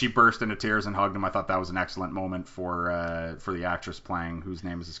 she burst into tears and hugged him. I thought that was an excellent moment for the actress playing, whose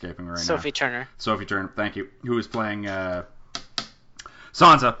name is escaping me right now. Sophie Turner, thank you. Who is playing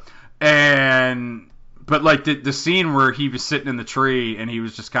Sansa. But like the scene where he was sitting in the tree and he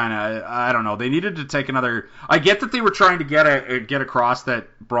was just kind of, I don't know, they needed to take another. I get that they were trying to get across that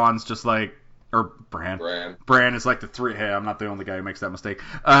Bran is like the three. Hey, I'm not the only guy who makes that mistake.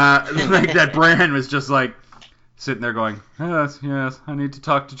 Like that Bran was just like sitting there going, yes, I need to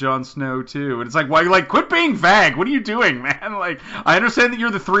talk to Jon Snow too. And it's like, why? Like, quit being vague. What are you doing, man? Like, I understand that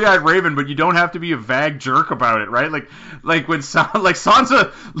you're the three-eyed raven, but you don't have to be a vague jerk about it, right? Like when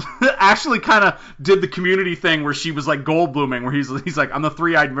Sansa actually kind of did the Community thing where she was like Goldbluming, where he's like, I'm the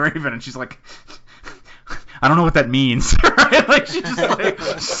three-eyed raven, and she's like, I don't know what that means. Right? Like she's like,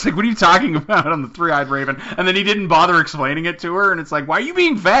 what are you talking about on the Three-Eyed Raven? And then he didn't bother explaining it to her, and it's like, why are you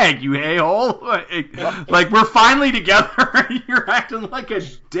being vague, you a-hole? Like we're finally together, and you're acting like a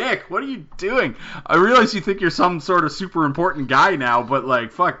dick. What are you doing? I realize you think you're some sort of super important guy now, but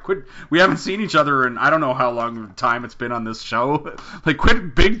like, fuck, quit. We haven't seen each other in I don't know how long time it's been on this show. Like,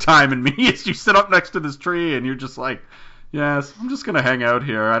 quit big time in me as you sit up next to this tree, and you're just like, yes, I'm just gonna hang out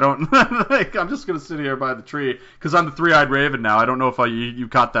here. I don't like. I'm just gonna sit here by the tree because I'm the Three-Eyed Raven now. I don't know if you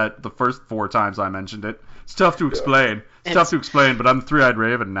caught that the first 4 times I mentioned it. It's tough to explain. It's tough to explain, but I'm the Three-Eyed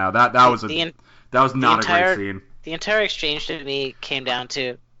Raven now. That was not a great scene. The entire exchange to me came down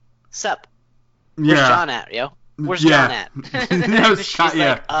to, sup? Where's John at, yo? Where's John at? She's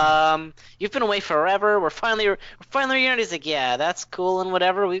like, you've been away forever. We're finally reunited. He's like, yeah, that's cool and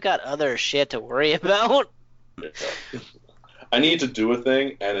whatever. We've got other shit to worry about. I need to do a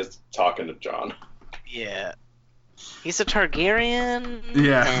thing, and it's talking to John. Yeah. He's a Targaryen.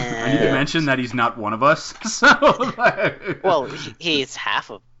 Yeah. I need to mention that he's not one of us. So, well, he's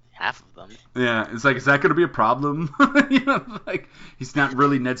half of them. Yeah, it's like, is that going to be a problem? Like, he's not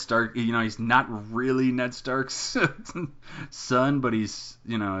really Ned Stark. He's not really Ned Stark's son, but he's,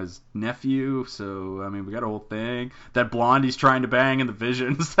 his nephew. So, I mean, we got a whole thing. That blonde he's trying to bang in the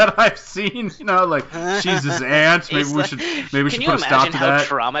visions that I've seen. Like, she's his aunt. Maybe we should put a stop to that. Can you imagine how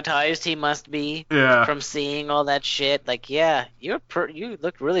traumatized he must be from seeing all that shit? Like, yeah, you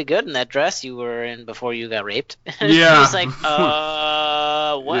looked really good in that dress you were in before you got raped. Yeah. He's like,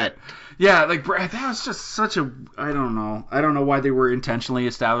 what? Yeah, like that was just such a I don't know why they were intentionally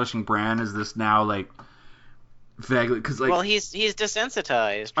establishing Bran as this now like vaguely because like well he's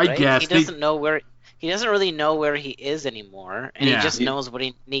desensitized, right? I guess he doesn't really know where he is anymore, and he just knows what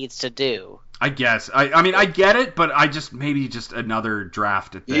he needs to do. I guess I mean I get it, but I just maybe just another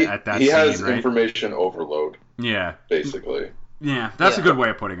draft at that he scene, has right? Information overload. Yeah, basically. Yeah, that's a good way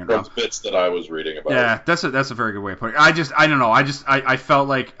of putting it. From bits that I was reading about. Yeah, that's a very good way of putting it. I don't know. I felt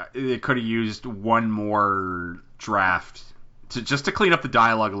like it could have used one more draft to clean up the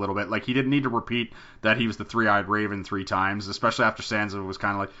dialogue a little bit. Like he didn't need to repeat that he was the Three-Eyed Raven 3 times, especially after Sansa was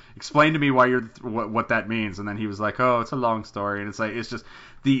kind of like, explain to me why you're what that means, and then he was like, oh, it's a long story, and it's just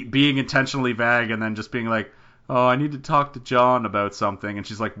the being intentionally vague and then just being like, oh, I need to talk to John about something. And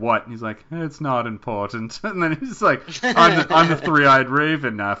she's like, what? And he's like, it's not important. And then he's like, I'm the Three-Eyed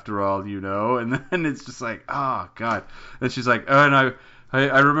Raven after all, And then it's just like, oh, God. And she's like, oh, and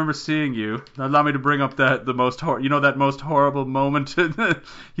I remember seeing you. Allow me to bring up the most, that most horrible moment,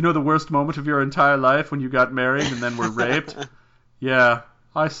 the worst moment of your entire life when you got married and then were raped? Yeah,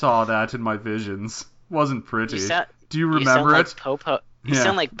 I saw that in my visions. Wasn't pretty. Do you remember it? You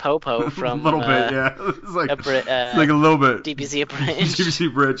sound like Popo from... a little bit, yeah. It's like a little bit. DBZ Abridged. DBZ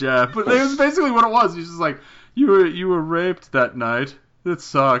Abridged, yeah. But it was basically what it was. He's just like, you were raped that night. It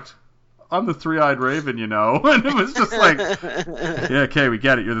sucked. I'm the Three-Eyed Raven, And it was just like, yeah, okay, we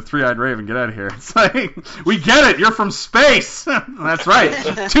get it. You're the Three-Eyed Raven. Get out of here. It's like, we get it. You're from space. That's right. 2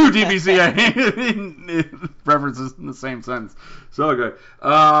 DBZ references in the same sentence. So good.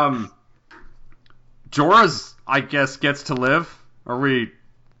 Jorah's, I guess, gets to live. Are we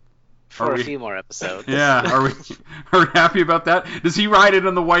a few more episodes? Yeah, are we happy about that? Does he ride in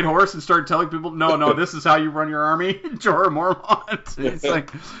on the white horse and start telling people, no, this is how you run your army, Jorah Mormont? It's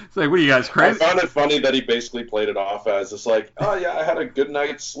like, what are you guys, crazy? I found it funny that he basically played it off as it's like, oh yeah, I had a good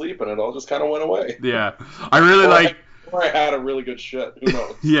night's sleep and it all just kind of went away. Yeah, I really Or I had a really good shit. Who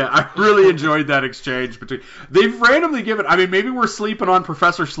knows? Yeah, I really enjoyed that exchange between. They've randomly given. I mean, maybe we're sleeping on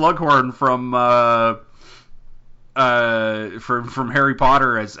Professor Slughorn from Harry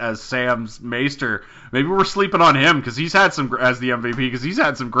Potter as Sam's Maester. Maybe we're sleeping on him because he's had some as the MVP because he's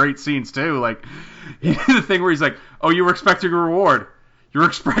had some great scenes too. Like the thing where he's like, "Oh, you were expecting a reward. You're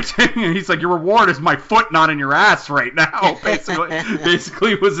expecting." And he's like, "Your reward is my foot not in your ass right now."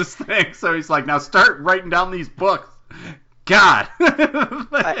 Basically was his thing. So he's like, "Now start writing down these books." God. Until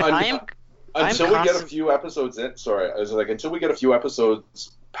we get a few episodes in. Sorry, I was like, until we get a few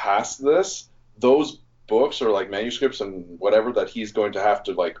episodes past this, those books or like manuscripts and whatever that he's going to have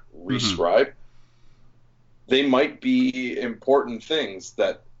to like rescribe, they might be important things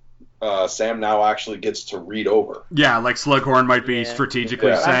that Sam now actually gets to read over. Yeah, like Slughorn might be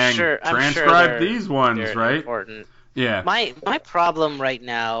strategically saying, transcribe these ones, right? Important. Yeah. My problem right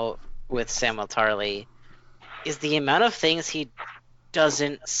now with Samuel Tarly is the amount of things he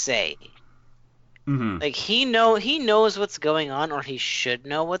doesn't say. Mm-hmm. Like he knows what's going on, or he should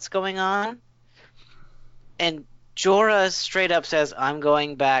know what's going on. And Jorah straight up says, "I'm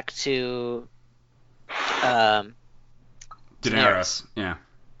going back to Daenerys." Yeah.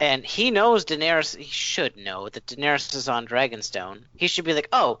 And he knows Daenerys. He should know that Daenerys is on Dragonstone. He should be like,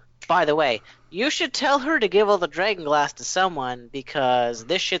 oh, by the way, you should tell her to give all the dragon glass to someone because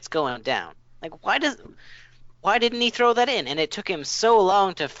this shit's going down. Like, why didn't he throw that in? And it took him so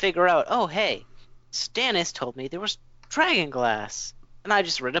long to figure out, oh, hey, Stannis told me there was dragon glass. And I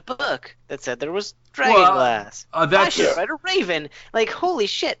just read a book that said there was dragon glass. I should write a Raven. Like, holy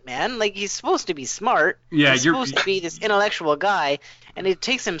shit, man. Like, he's supposed to be smart. Yeah, he's supposed to be this intellectual guy. And it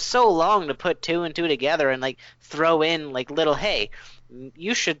takes him so long to put two and two together and, like, throw in, like, little, hey,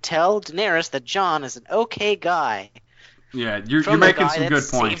 you should tell Daenerys that Jon is an okay guy. Yeah, you're making some good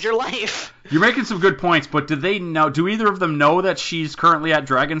points. Saved your life. You're making some good points, but do either of them know that she's currently at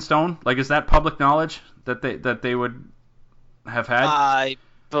Dragonstone? Like, is that public knowledge that they would have had? I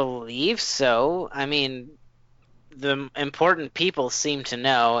believe so. I mean, the important people seem to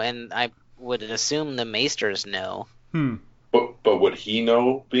know, and I would assume the Maesters know. But would he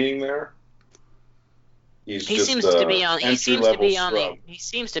know being there? He seems to be on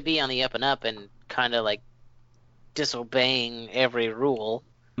the up and up and kind of like disobeying every rule.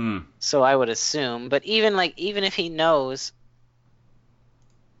 So I would assume, but even if he knows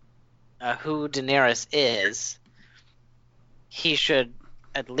who Daenerys is, he should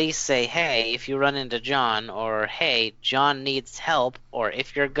at least say, hey, if you run into Jon, or hey, Jon needs help, or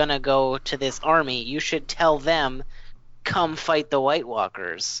if you're gonna go to this army, you should tell them, come fight the White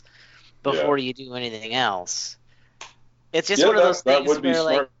Walkers before you do anything else. It's just one of those things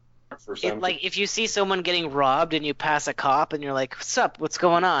where, like, if you see someone getting robbed and you pass a cop and you're like, what's up, what's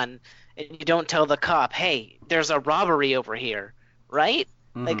going on? And you don't tell the cop, hey, there's a robbery over here, right?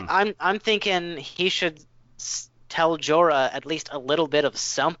 Like, I'm thinking he should tell Jorah at least a little bit of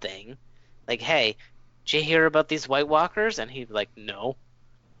something. Like, hey, did you hear about these White Walkers? And he'd be like, no.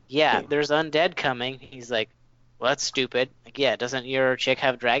 Yeah, there's undead coming. He's like, well, that's stupid. Like, yeah, doesn't your chick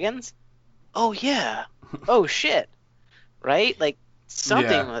have dragons? Oh, yeah. Oh, shit. Right? Like,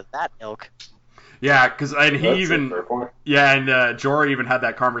 something with that ilk. Yeah, because Jorah even had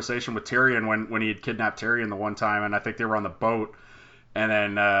that conversation with Tyrion when he had kidnapped Tyrion the one time, and I think they were on the boat, and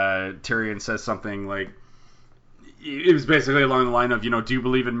then Tyrion says something like, it was basically along the line of, do you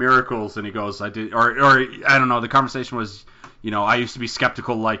believe in miracles? And he goes, I did, or I don't know, the conversation was, I used to be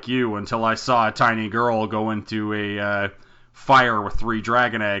skeptical like you until I saw a tiny girl go into a fire with 3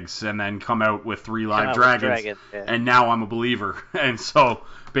 dragon eggs and then come out with 3 live dragons, and now I'm a believer. And so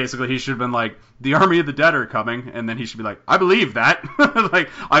basically he should have been like, the army of the dead are coming, and then he should be like, I believe that. Like,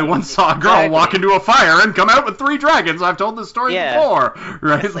 I once saw a girl walk into a fire and come out with 3 dragons. I've told this story before,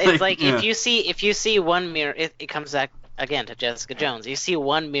 right? It's like if you see one miracle, it comes back again to Jessica Jones. You see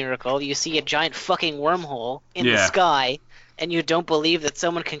one miracle, you see a giant fucking wormhole in the sky, and you don't believe that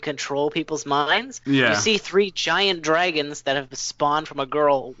someone can control people's minds. You see 3 giant dragons that have spawned from a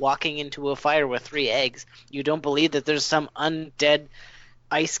girl walking into a fire with 3 eggs. You don't believe that there's some undead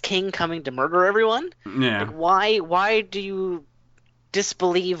Ice King coming to murder everyone? Yeah. Like, why do you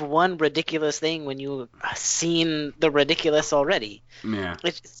disbelieve one ridiculous thing when you've seen the ridiculous already? Yeah.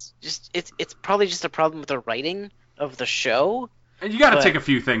 It's probably just a problem with the writing of the show. And you got to take a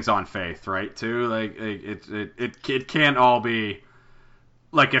few things on faith, right? Too, like it can't all be.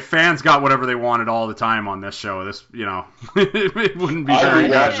 Like, if fans got whatever they wanted all the time on this show, it wouldn't be very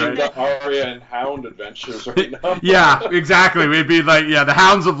good, right? The Arya and Hound adventures right now. Yeah, exactly. It'd be like, the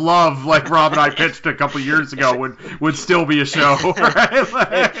Hounds of Love, like Rob and I pitched a couple years ago, would still be a show, right?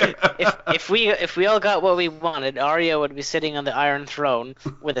 Like, if we all got what we wanted, Arya would be sitting on the Iron Throne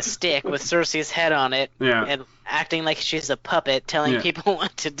with a stick with Cersei's head on it, and acting like she's a puppet, telling people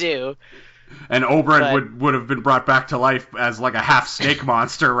what to do. And Oberyn would have been brought back to life as like a half snake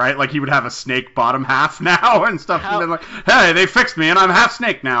monster, right? Like he would have a snake bottom half now and stuff. And been like, hey, they fixed me and I'm half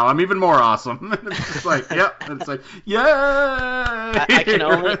snake now. I'm even more awesome. And it's just like, yep. And it's like, yay! I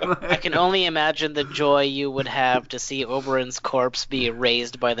can only imagine the joy you would have to see Oberyn's corpse be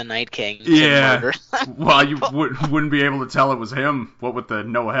raised by the Night King. Yeah. Well, you wouldn't be able to tell it was him. What with the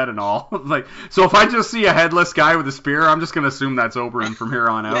no head and all. Like, so if I just see a headless guy with a spear, I'm just gonna assume that's Oberyn from here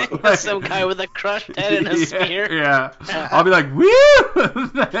on out. Like, some guy with a crushed head and a spear. Yeah. I'll be like, woo!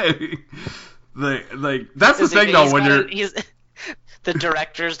 like that's the thing though, when you're the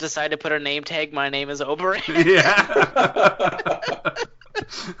directors decide to put a name tag, my name is Oberyn. Yeah.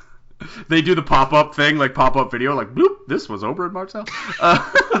 They do the pop-up thing, like pop-up video, like, bloop, this was Oberyn Martell.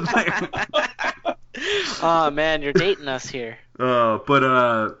 Oh man, you're dating us here.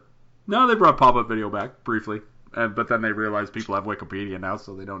 But no, they brought pop-up video back briefly. But then they realized people have Wikipedia now,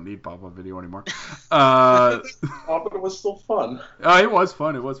 so they don't need pop-up video anymore. But it was still fun. It was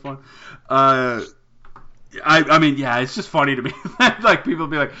fun. I mean, yeah, it's just funny to me. Like, people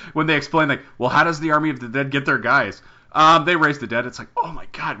be like, when they explain, like, well, how does the Army of the Dead get their guys? They raise the dead. It's like, oh my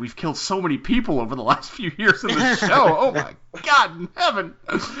god, we've killed so many people over the last few years in this show. Oh my god in heaven.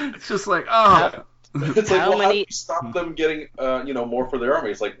 It's just like, oh. It's like, how do we stop them getting, more for their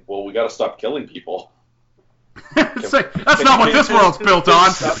army? It's like, well, we got to stop killing people. It's like, that's not what this world's built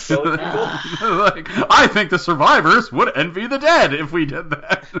on. Like, I think the survivors would envy the dead if we did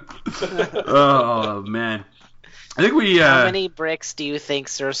that. Oh man, I think we. How many bricks do you think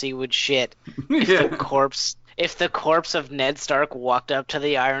Cersei would shit if the corpse of Ned Stark walked up to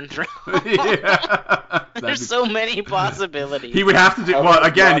the Iron Throne? Yeah. There's so many possibilities. He would have to do well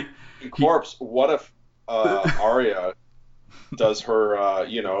again. Corpse. What if Arya does her,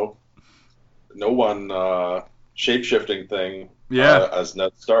 no one shape-shifting thing as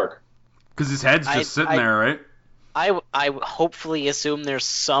Ned Stark? Because his head's just sitting there, right? I hopefully assume there's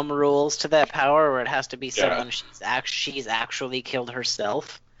some rules to that power where it has to be someone she's actually killed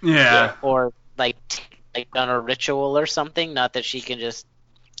herself. Yeah. Or like done a ritual or something, not that she can just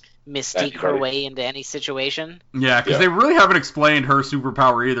mystique her way into any situation. Yeah, because they really haven't explained her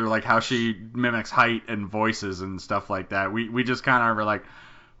superpower either, like how she mimics height and voices and stuff like that. We just kind of are like,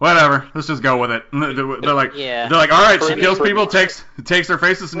 whatever, let's just go with it. They're like, all right, she kills people, takes their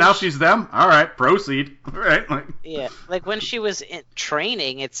faces, and now she's them. All right, proceed. All right, like when she was in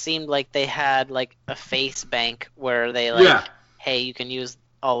training, it seemed like they had like a face bank where they hey, you can use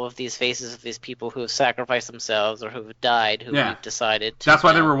all of these faces of these people who have sacrificed themselves or who have died, who we've decided to. That's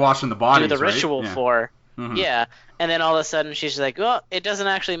why they were washing the bodies, do the ritual right? for. Mm-hmm. Yeah, and then all of a sudden she's like, well, it doesn't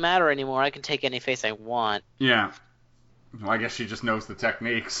actually matter anymore. I can take any face I want. Yeah. Well, I guess she just knows the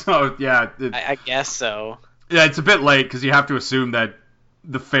technique. So, yeah. I guess so. Yeah, it's a bit late because you have to assume that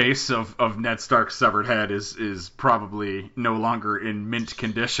the face of Ned Stark's severed head is probably no longer in mint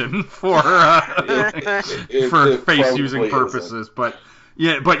condition for face-using purposes. Isn't.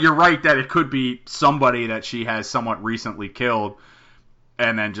 But you're right that it could be somebody that she has somewhat recently killed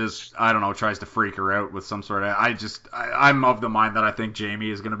and then just, I don't know, tries to freak her out with some sort of... I'm of the mind that I think Jaime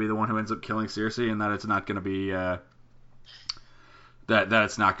is going to be the one who ends up killing Cersei and that it's not going to be... That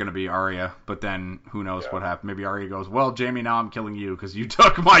it's not going to be Arya, but then who knows what happened. Maybe Arya goes, well, Jaime, now I'm killing you because you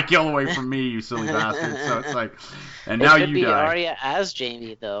took my kill away from me, you silly bastard. So it's like, and now you die. It could be Arya as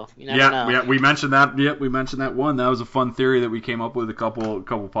Jaime, though. You never know. Yeah, we mentioned that. Yep, we mentioned that one. That was a fun theory that we came up with a couple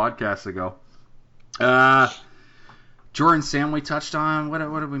podcasts ago. Jordan Sam we touched on. What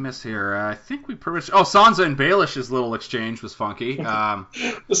did we miss here? I think we pretty much... Oh, Sansa and Baelish's little exchange was funky.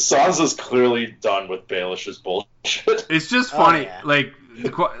 Sansa's clearly done with Baelish's bullshit. It's just funny. Like, the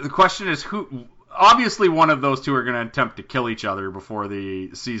question is who... Obviously, one of those two are going to attempt to kill each other before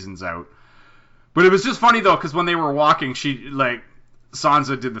the season's out. But it was just funny, though, because when they were walking,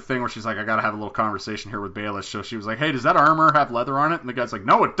 Sansa did the thing where she's like, I gotta have a little conversation here with Baelish. So she was like, hey, does that armor have leather on it? And the guy's like,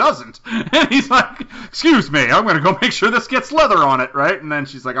 no, it doesn't. And he's like, excuse me, I'm gonna go make sure this gets leather on it, right? And then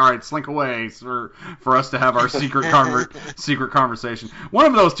she's like, all right, slink away for us to have our secret conversation. One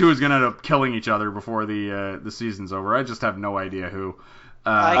of those two is gonna end up killing each other before the season's over. I just have no idea who.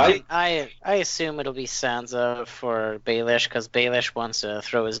 I assume it'll be Sansa for Baelish because Baelish wants to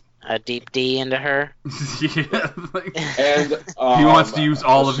throw a deep D into her. And he wants to use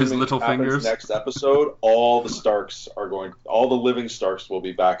all of his little fingers. Next episode, all the living Starks will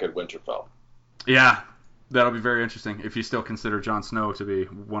be back at Winterfell. Yeah, that'll be very interesting if you still consider Jon Snow to be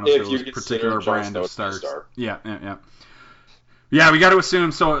one of those particular brand of Starks. Yeah. Yeah, we got to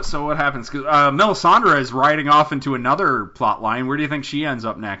assume. So what happens? Because Melisandre is riding off into another plot line. Where do you think she ends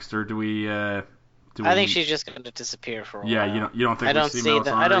up next, or do we? I think she's just going to disappear for a while. Yeah, you don't think I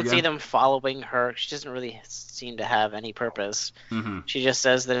don't see them following her. She doesn't really seem to have any purpose. Mm-hmm. She just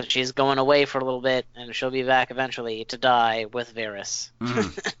says that she's going away for a little bit and she'll be back eventually to die with Varys.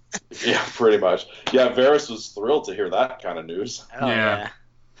 Mm-hmm. Yeah, pretty much. Yeah, Varys was thrilled to hear that kind of news. Oh, yeah.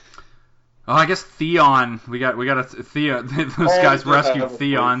 Oh, I guess Theon. We got a Theon. Those guys rescued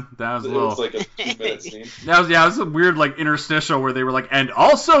Theon. That was a little. It was like a 2-minute scene. That was a weird interstitial where they were like, and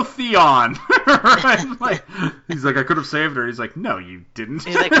also Theon. Right? Like, he's like, I could have saved her. He's like, no, you didn't.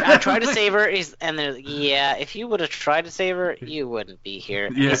 He's like, I tried to save her. And they're like, yeah, if you would have tried to save her, you wouldn't be here.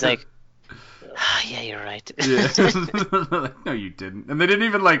 And he's like, yeah, you're right. Yeah. No, you didn't. And they didn't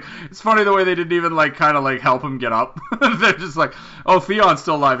even it's funny the way they didn't even kind of help him get up. They're just like, oh, Theon's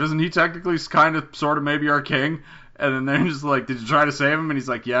still alive. Isn't he technically kind of sort of maybe our king? And then they're just like, did you try to save him? And he's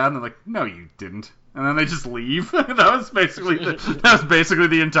like, yeah. And they're like, no, you didn't. And then they just leave. that was basically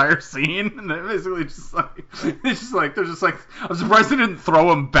the entire scene. And they're basically just like I'm surprised they didn't throw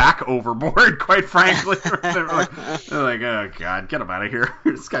him back overboard. Quite frankly, they're like, oh god, get him out of here.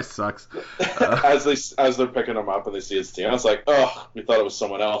 This guy sucks. As they're picking him up and they see his team, I was like, oh, we thought it was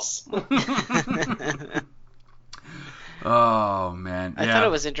someone else. Oh man, I thought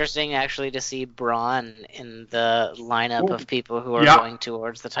it was interesting actually to see Braun in the lineup of people who are going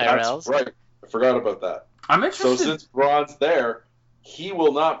towards the Tyrells. That's right. I forgot about that. I'm interested. So since Braun's there, he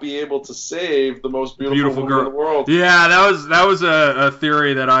will not be able to save the most beautiful woman girl in the world. Yeah, that was a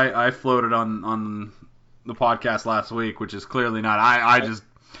theory that I floated on the podcast last week, which is clearly not.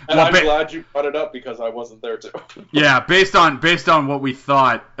 I'm glad you brought it up because I wasn't there too. Yeah, based on what we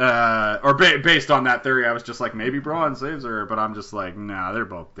thought, based on that theory, I was just like, maybe Braun saves her, but I'm just like, nah, they're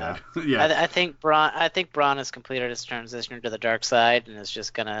both dead. Yeah, I think Braun has completed his transition to the dark side and is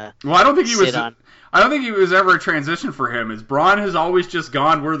just gonna. Well, I don't think he was ever a transition for him. Is Braun has always just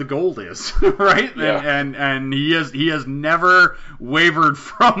gone where the gold is, right? Yeah. And he has never wavered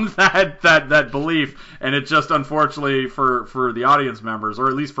from that belief, and it just unfortunately for the audience members, or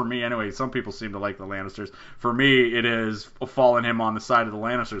at least for me anyway, some people seem to like the Lannisters. For me, it is falling him on the side of the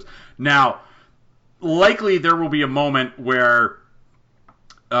Lannisters. Now, likely there will be a moment where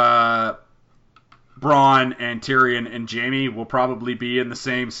Bronn and Tyrion and Jaime will probably be in the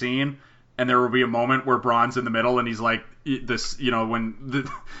same scene, and there will be a moment where Bronn's in the middle and he's like this, when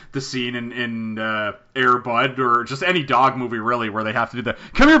the scene in Air Bud or just any dog movie really where they have to do the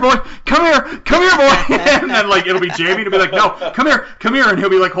come here boy, come here boy, and then like it'll be Jaime to be like, no, come here, and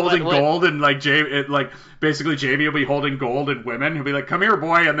he'll be like holding gold, and like basically Jaime will be holding gold and women, he'll be like, come here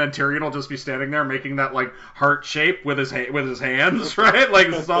boy, and then Tyrion will just be standing there making that like heart shape with his hands, right?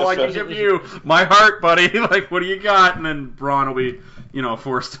 Like, this is all I can give you, my heart, buddy. Like, what do you got? And then Bronn will be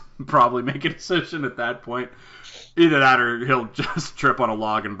forced to probably make a decision at that point. Either that or he'll just trip on a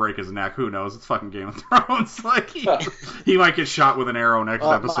log and break his neck. Who knows? It's fucking Game of Thrones. Like, he might get shot with an arrow next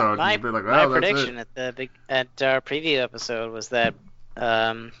episode. My and be like, my prediction at our preview episode was that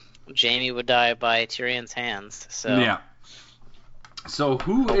Jaime would die by Tyrion's hands. So yeah. So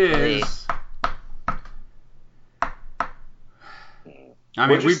What did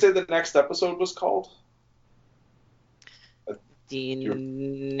you say the next episode was called? The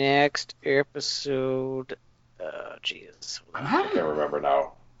next episode. Jeez. I can't remember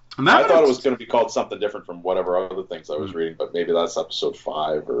now. I thought it was going to be called something different from whatever other things I was reading, but maybe that's episode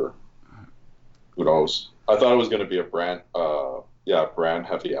 5 or who knows. I thought it was going to be a brand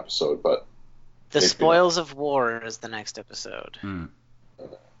heavy episode, but The Spoils of War is the next episode.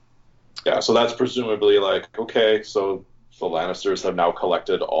 Yeah, so that's presumably like, okay, so the Lannisters have now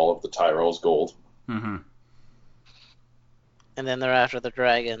collected all of the Tyrell's gold. Mm-hmm. And then they're after the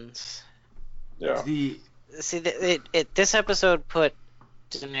dragons. Yeah. This episode put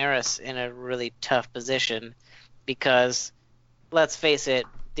Daenerys in a really tough position because, let's face it,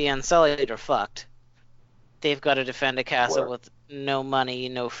 the Unsullied are fucked. They've got to defend a castle with no money,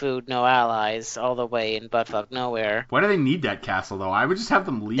 no food, no allies, all the way in buttfuck nowhere. Why do they need that castle though? I would just have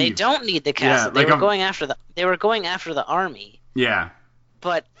them leave. They don't need the castle. They were going after the army. Yeah.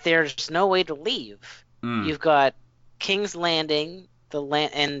 But there's no way to leave. You've got King's Landing.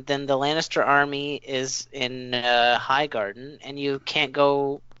 And then the Lannister army is in Highgarden, and you can't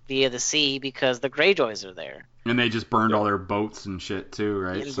go via the sea because the Greyjoys are there. And they just burned all their boats and shit too,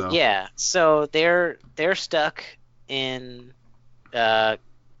 right? So they're stuck in the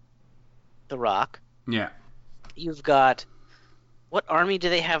Rock. Yeah. You've got, what army do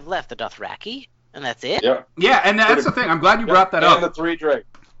they have left? The Dothraki, and that's it. Yeah, and that's the thing. I'm glad you brought that up. And the 3 dragons.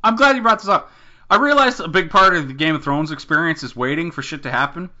 I'm glad you brought this up. I realized a big part of the Game of Thrones experience is waiting for shit to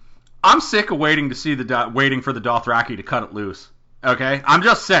happen. I'm sick of waiting to see waiting for the Dothraki to cut it loose. Okay, I'm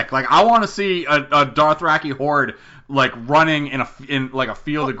just sick. Like, I want to see a Dothraki horde like running in like a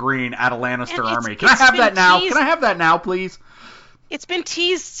field of green at a Lannister army. Can I have that now? Can I have that now, please? It's been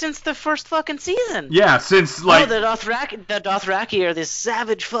teased since the first fucking season. Yeah, since like the Dothraki are these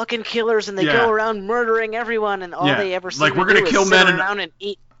savage fucking killers, and they go around murdering everyone, and all they ever seem to do is sit around and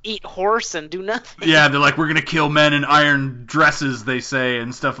eat horse and do nothing. Yeah, they're like, we're gonna kill men in iron dresses, they say,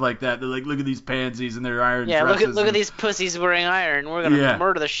 and stuff like that. They're like, look at these pansies and their iron dresses. Yeah, look at these pussies wearing iron. We're gonna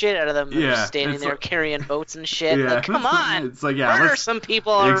murder the shit out of them. They're just standing there carrying boats and shit. Yeah. Like, come on, it's like, murder some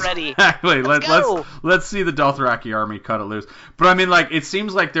people already. Exactly. Let's see the Dothraki army cut it loose. But I mean, like, it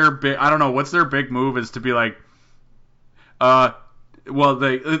seems like their big, I don't know, what's their big move is to be like, well,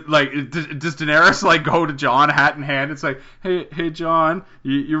 they like, does Daenerys like go to Jon hat in hand and say, hey Jon,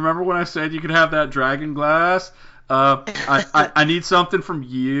 you remember when I said you could have that dragon glass? I need something from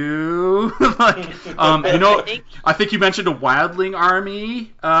you. I think you mentioned a wildling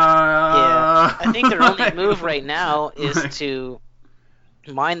army. Yeah, I think their only move right now is to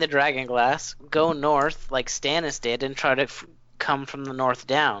mine the dragon glass, go north like Stannis did, and try to come from the north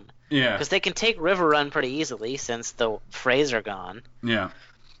down. Yeah. Because they can take River Run pretty easily since the Freys are gone. Yeah.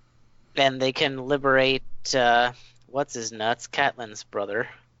 And they can liberate what's his nuts, Catelyn's brother.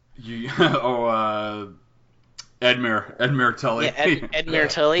 Edmure Tully. Yeah, Edmure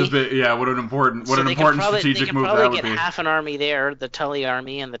Tully. What an important strategic move that would be. They can probably get half an army there, the Tully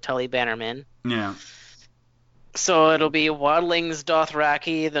army and the Tully bannermen. Yeah. So it'll be Wildlings,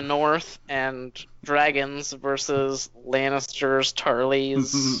 Dothraki, the North, and dragons versus Lannisters,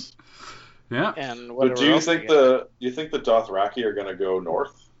 Tarleys. Yeah. And whatever. But do you think the Dothraki are going to go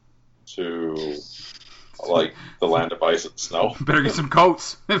north to like the land of ice and snow? Better get some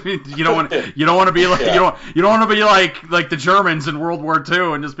coats. You don't want to be like you don't want to be like the Germans in World War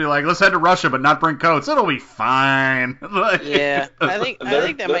II and just be like, let's head to Russia but not bring coats. It'll be fine. Yeah, I think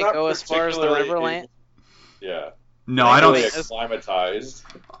they might go as far as the Riverland. Yeah. No, I don't think acclimatized.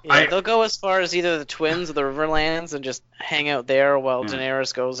 Yeah, they'll go as far as either the Twins or the Riverlands and just hang out there while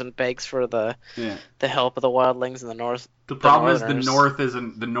Daenerys goes and begs for the help of the Wildlings in the north. The problem is the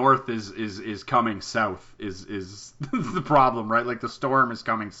north is coming south is the problem, right? Like the storm is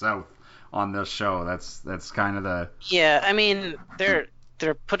coming south on this show. That's kind of the I mean they're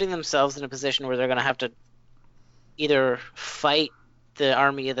putting themselves in a position where they're going to have to either fight the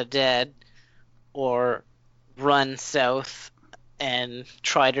army of the dead or run south and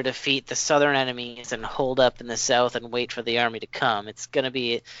try to defeat the southern enemies and hold up in the south and wait for the army to come. It's going to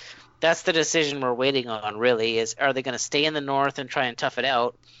be that's the decision we're waiting on, really, is are they going to stay in the north and try and tough it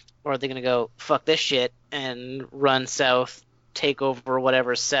out, or are they going to go fuck this shit and run south, take over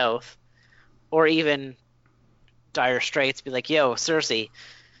whatever's south, or even dire straits be like, yo, Cersei,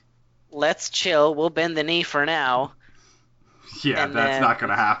 let's chill, we'll bend the knee for now. Yeah, and that's not going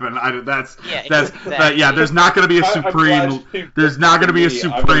to happen. Exactly. There's not going to be a supreme. There's not going to be a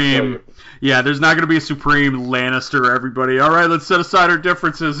supreme. Yeah, there's not going to be a supreme Lannister. Everybody, all right, let's set aside our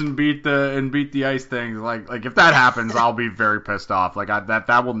differences and beat the ice thing. Like if that happens, I'll be very pissed off. Like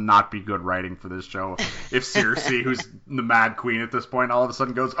that will not be good writing for this show. If Cersei, who's the Mad Queen at this point, all of a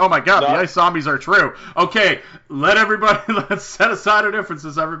sudden goes, oh my god, the ice zombies are true. Okay, let's set aside our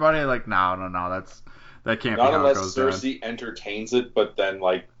differences. Everybody, like no, that can't be how it Not goes unless Cersei down. entertains it, but then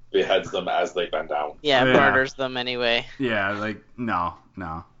like beheads them as they bend down. Yeah, murders them anyway. Yeah, like no.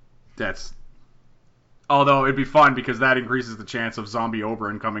 That's although it'd be fun because that increases the chance of Zombie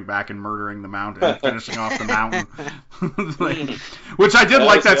Oberyn coming back and murdering the mountain and finishing off the mountain. Which I did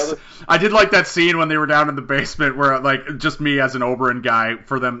like that. I did like that scene when they were down in the basement where like just me as an Oberyn guy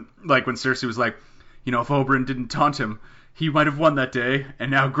for them like when Cersei was like, if Oberyn didn't taunt him, he might have won that day, and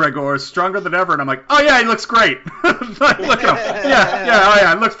now Gregor is stronger than ever. And I'm like, oh yeah, he looks great. Like, look at him.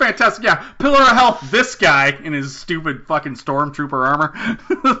 Yeah, it looks fantastic. Yeah, pillar of health. This guy in his stupid fucking stormtrooper armor.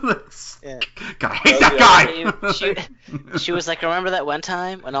 God, I hate that guy. She was like, remember that one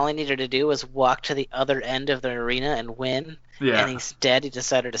time when all he needed to do was walk to the other end of the arena and win? Yeah. And instead he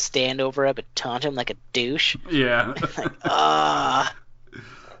decided to stand over him and taunt him like a douche. Yeah.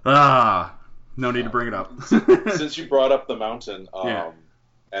 Like, no need to bring it up. Since you brought up the mountain,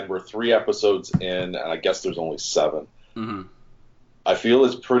 and we're 3 episodes in, and I guess there's only 7. Mm-hmm. I feel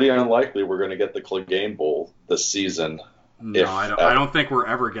it's pretty unlikely we're going to get the Clegane Bowl this season. No, I don't think we're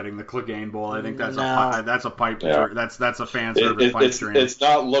ever getting the Clegane Bowl. I think that's a pipe. Yeah. That's a fan service pipe dream. It's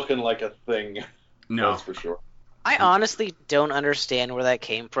not looking like a thing. No, that's for sure. I honestly don't understand where that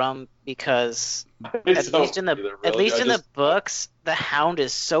came from because at least in the books, the Hound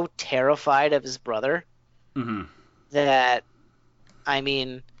is so terrified of his brother that, I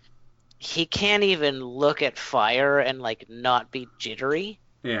mean, he can't even look at fire and like not be jittery.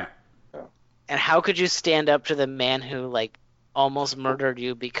 Yeah. And how could you stand up to the man who like almost murdered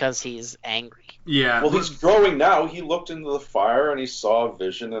you because he's angry? Yeah. Well, he's growing now. He looked into the fire and he saw a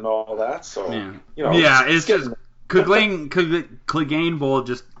vision and all that. So it's just Clegane Bowl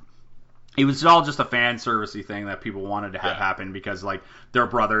just. It was all just a fan servicey thing that people wanted to have happen because like they're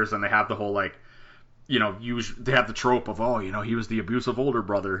brothers and they have the whole like. They have the trope of, he was the abusive older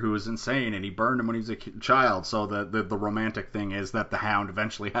brother who was insane and he burned him when he was a child. So the romantic thing is that the Hound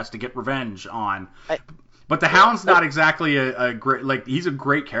eventually has to get revenge on. But the Hound's not exactly a great, like, he's a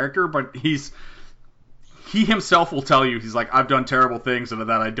great character, but he himself will tell you, he's like, I've done terrible things and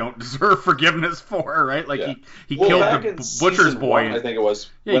that I don't deserve forgiveness for, right? Like, he killed the butcher's boy. I think it was.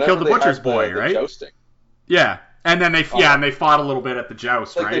 Yeah, he killed the butcher's boy, right? Jousting. Yeah. And then they fought a little bit at the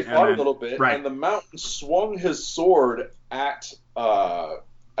joust, like right? They fought a little bit, right. And the Mountain swung his sword at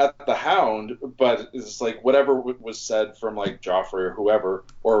the Hound, but it's like whatever was said from like Joffrey or whoever,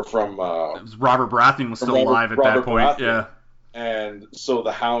 or from Robert Baratheon was still alive at that point. Baratheon. Yeah. And so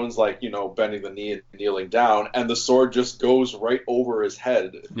the Hound's like, bending the knee and kneeling down, and the sword just goes right over his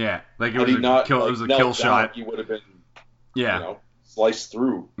head. Yeah, like it was a kill shot. He would have been, yeah, sliced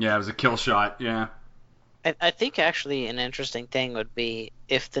through. Yeah, it was a kill shot. Yeah. I think actually an interesting thing would be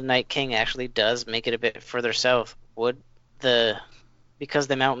if the Night King actually does make it a bit further south. Because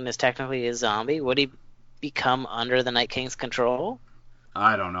the Mountain is technically a zombie, would he become under the Night King's control?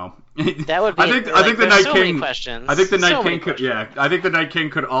 I don't know. That would be. I think the Night King. Questions. I think the Night King could. Yeah, I think the Night King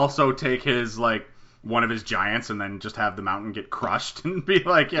could also take his one of his giants and then just have the Mountain get crushed and be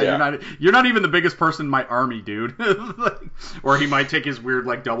like, you're not even the biggest person in my army, dude. Or he might take his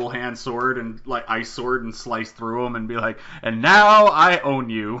weird double hand sword and ice sword and slice through him and be like, and now I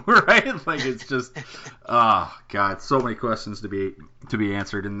own you, right? It's just, oh god, so many questions to be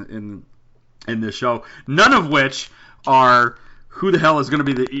answered in this show. None of which are who the hell is going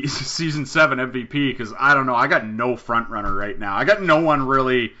to be the season 7 MVP, because I don't know. I got no front runner right now. I got no one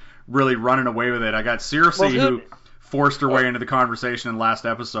really running away with it. I got Cersei, who forced her way into the conversation in last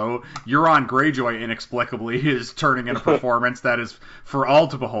episode. Euron Greyjoy, inexplicably, is turning in a performance that is for all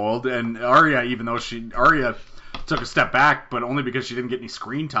to behold. And Arya, even though Arya took a step back, but only because she didn't get any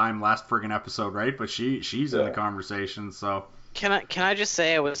screen time last friggin' episode, right? But she's in the conversation, so... Can I just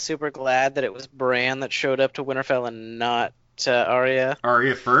say I was super glad that it was Bran that showed up to Winterfell and not Arya?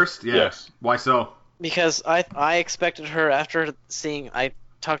 Arya first? Yeah. Yes. Why so? Because I expected her, after seeing... I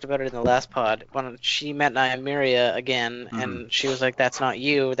talked about it in the last pod, when she met Nymeria again, and she was like, that's not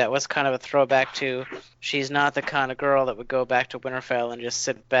you. That was kind of a throwback to, she's not the kind of girl that would go back to Winterfell and just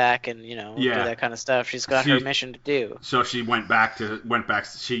sit back and, do that kind of stuff. She's got her mission to do. So she went back, you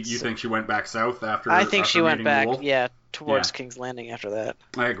think she went back south after I think she went back, Wolf? towards King's Landing after that.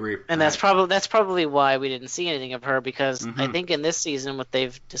 I agree. And that's probably why we didn't see anything of her, because I think in this season what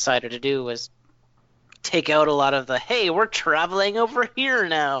they've decided to do was take out a lot of the, hey, we're traveling over here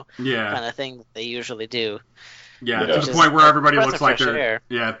now, kind of thing that they usually do. Yeah, to the point where everybody looks like they're...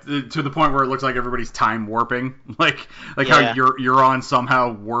 Yeah, to the point where it looks like everybody's time warping. Like how Euron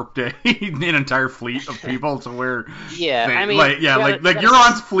somehow warped an entire fleet of people to where... Yeah,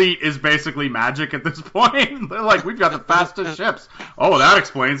 Euron's fleet is basically magic at this point. They're like, we've got the fastest ships. Oh, that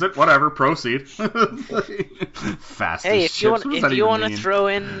explains it. Whatever, proceed. Fastest ships? If you want to throw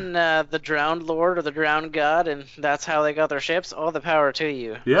in the Drowned Lord or the Drowned God, and that's how they got their ships, all the power to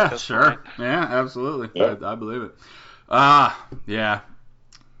you. Yeah, sure. Yeah, absolutely. Yeah. I believe it. Yeah.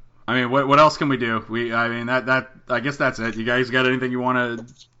 I mean, what else can we do? I guess that's it. You guys got anything you want to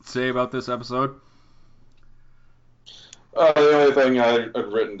say about this episode? The only thing I had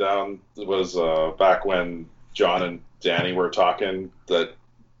written down was back when Jon and Dany were talking, that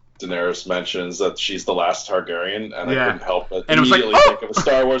Daenerys mentions that she's the last Targaryen, and I couldn't help but immediately think of a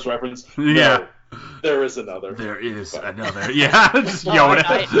Star Wars reference. Yeah. No, there is another. There is another. Yeah, just Yoda.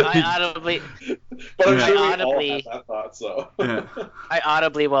 I audibly... But I'm sure we all had that thought, so... Yeah. I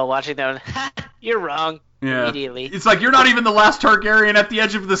audibly, while watching that, you're wrong. Yeah. Immediately. It's like, you're not even the last Targaryen at the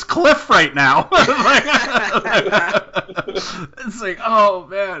edge of this cliff right now. It's like, oh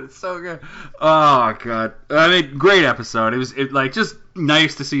man, it's so good. Oh god. I mean, great episode. It was just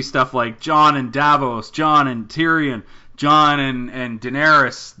nice to see stuff like Jon and Davos, Jon and Tyrion, Jon and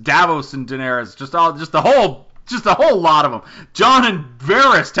Daenerys, Davos and Daenerys, just a whole lot of them. Jon and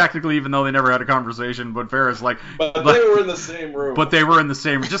Varys, technically, even though they never had a conversation, but Varys, But they were in the same room. But they were in the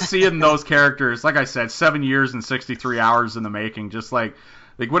same room. Just seeing those characters, like I said, 7 years and 63 hours in the making, just like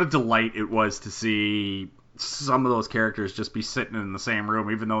what a delight it was to see some of those characters just be sitting in the same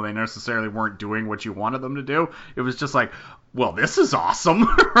room, even though they necessarily weren't doing what you wanted them to do. It was just like, well, this is awesome,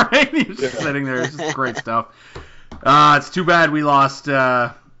 right? He's just sitting there. It's just great stuff. It's too bad we lost...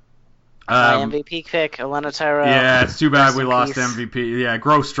 my MVP pick, Olenna Tyrell. Yeah, it's too bad we lost MVP. Yeah,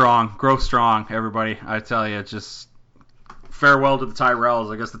 grow strong, everybody. I tell you, just farewell to the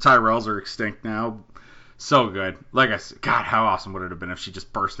Tyrells. I guess the Tyrells are extinct now. So good. Like I said, God, how awesome would it have been if she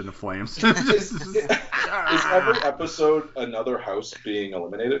just burst into flames? Is every episode another house being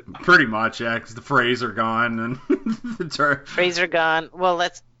eliminated? Pretty much, yeah, because the Freys are gone. And Freys are gone. Well,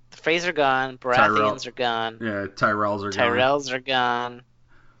 the Freys are gone. Baratheons are gone. Yeah, Tyrells are gone. Tyrells are gone.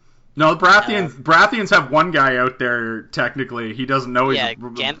 No, the Baratheons have one guy out there, technically. He doesn't know he's... Yeah,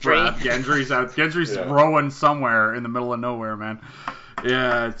 Gendry. Gendry's out. Gendry's rowing somewhere in the middle of nowhere, man.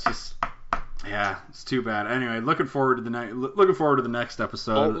 Yeah, it's just... Yeah, it's too bad. Anyway, looking forward to the next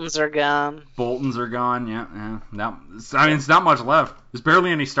episode. Boltons are gone. Yeah. It's not much left. There's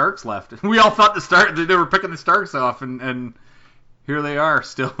barely any Starks left. We all thought they were picking the Starks off, and here they are,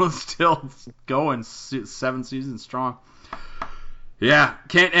 still going 7 seasons strong. Yeah,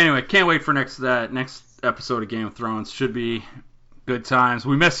 can't wait for next episode of Game of Thrones. Should be good times.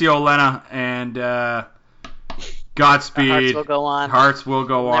 We miss you, Olenna, and Godspeed. Our hearts will go on. Hearts will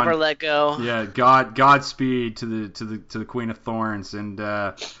go on. Never let go. Yeah, Godspeed to the Queen of Thorns. And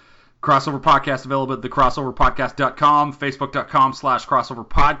Crossover Podcast available at thecrossoverpodcast.com,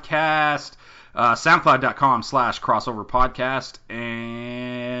 facebook.com/crossoverpodcast, soundcloud.com/crossoverpodcast,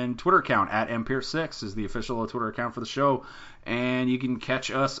 and Twitter account at mpierce6 is the official Twitter account for the show. And you can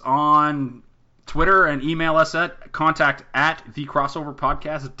catch us on Twitter and email us at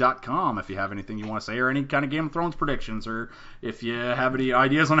contact@thecrossoverpodcast.com if you have anything you want to say or any kind of Game of Thrones predictions, or if you have any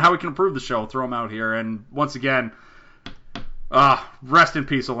ideas on how we can improve the show, throw them out here. And once again, rest in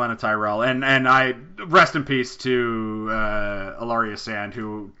peace, Olenna Tyrell, and I rest in peace to Ilaria Sand,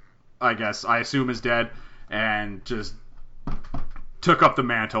 who I assume is dead, and just took up the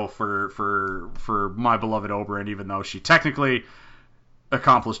mantle for my beloved Oberyn, even though she technically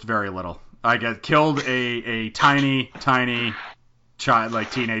accomplished very little. Killed a tiny child,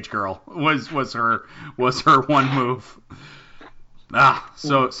 like teenage girl, was her one move.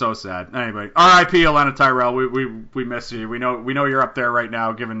 So sad. Anyway, R.I.P. Olenna Tyrell. We miss you. We know you're up there right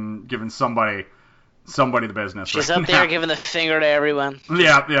now, giving somebody the business. She's right up there now. giving the finger to everyone.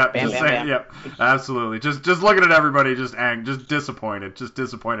 Yeah. Bam. Yep. Absolutely. Just looking at everybody, just disappointed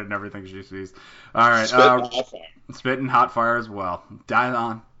in everything she sees. All right. Spitting hot fire as well. Dial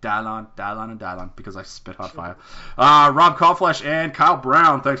on, because I spit hot fire. Rob Callflesh and Kyle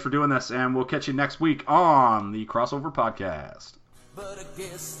Brown, thanks for doing this, and we'll catch you next week on the Crossover Podcast. But I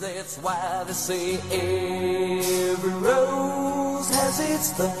guess that's why they say every rose has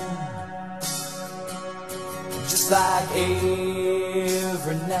its thorn. Just like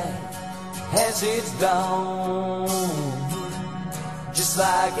every night has its dawn. Just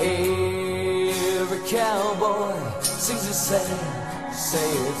like every cowboy sings a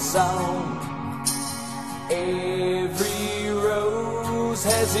sad song. Every rose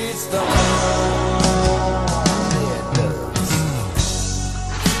has its thorn.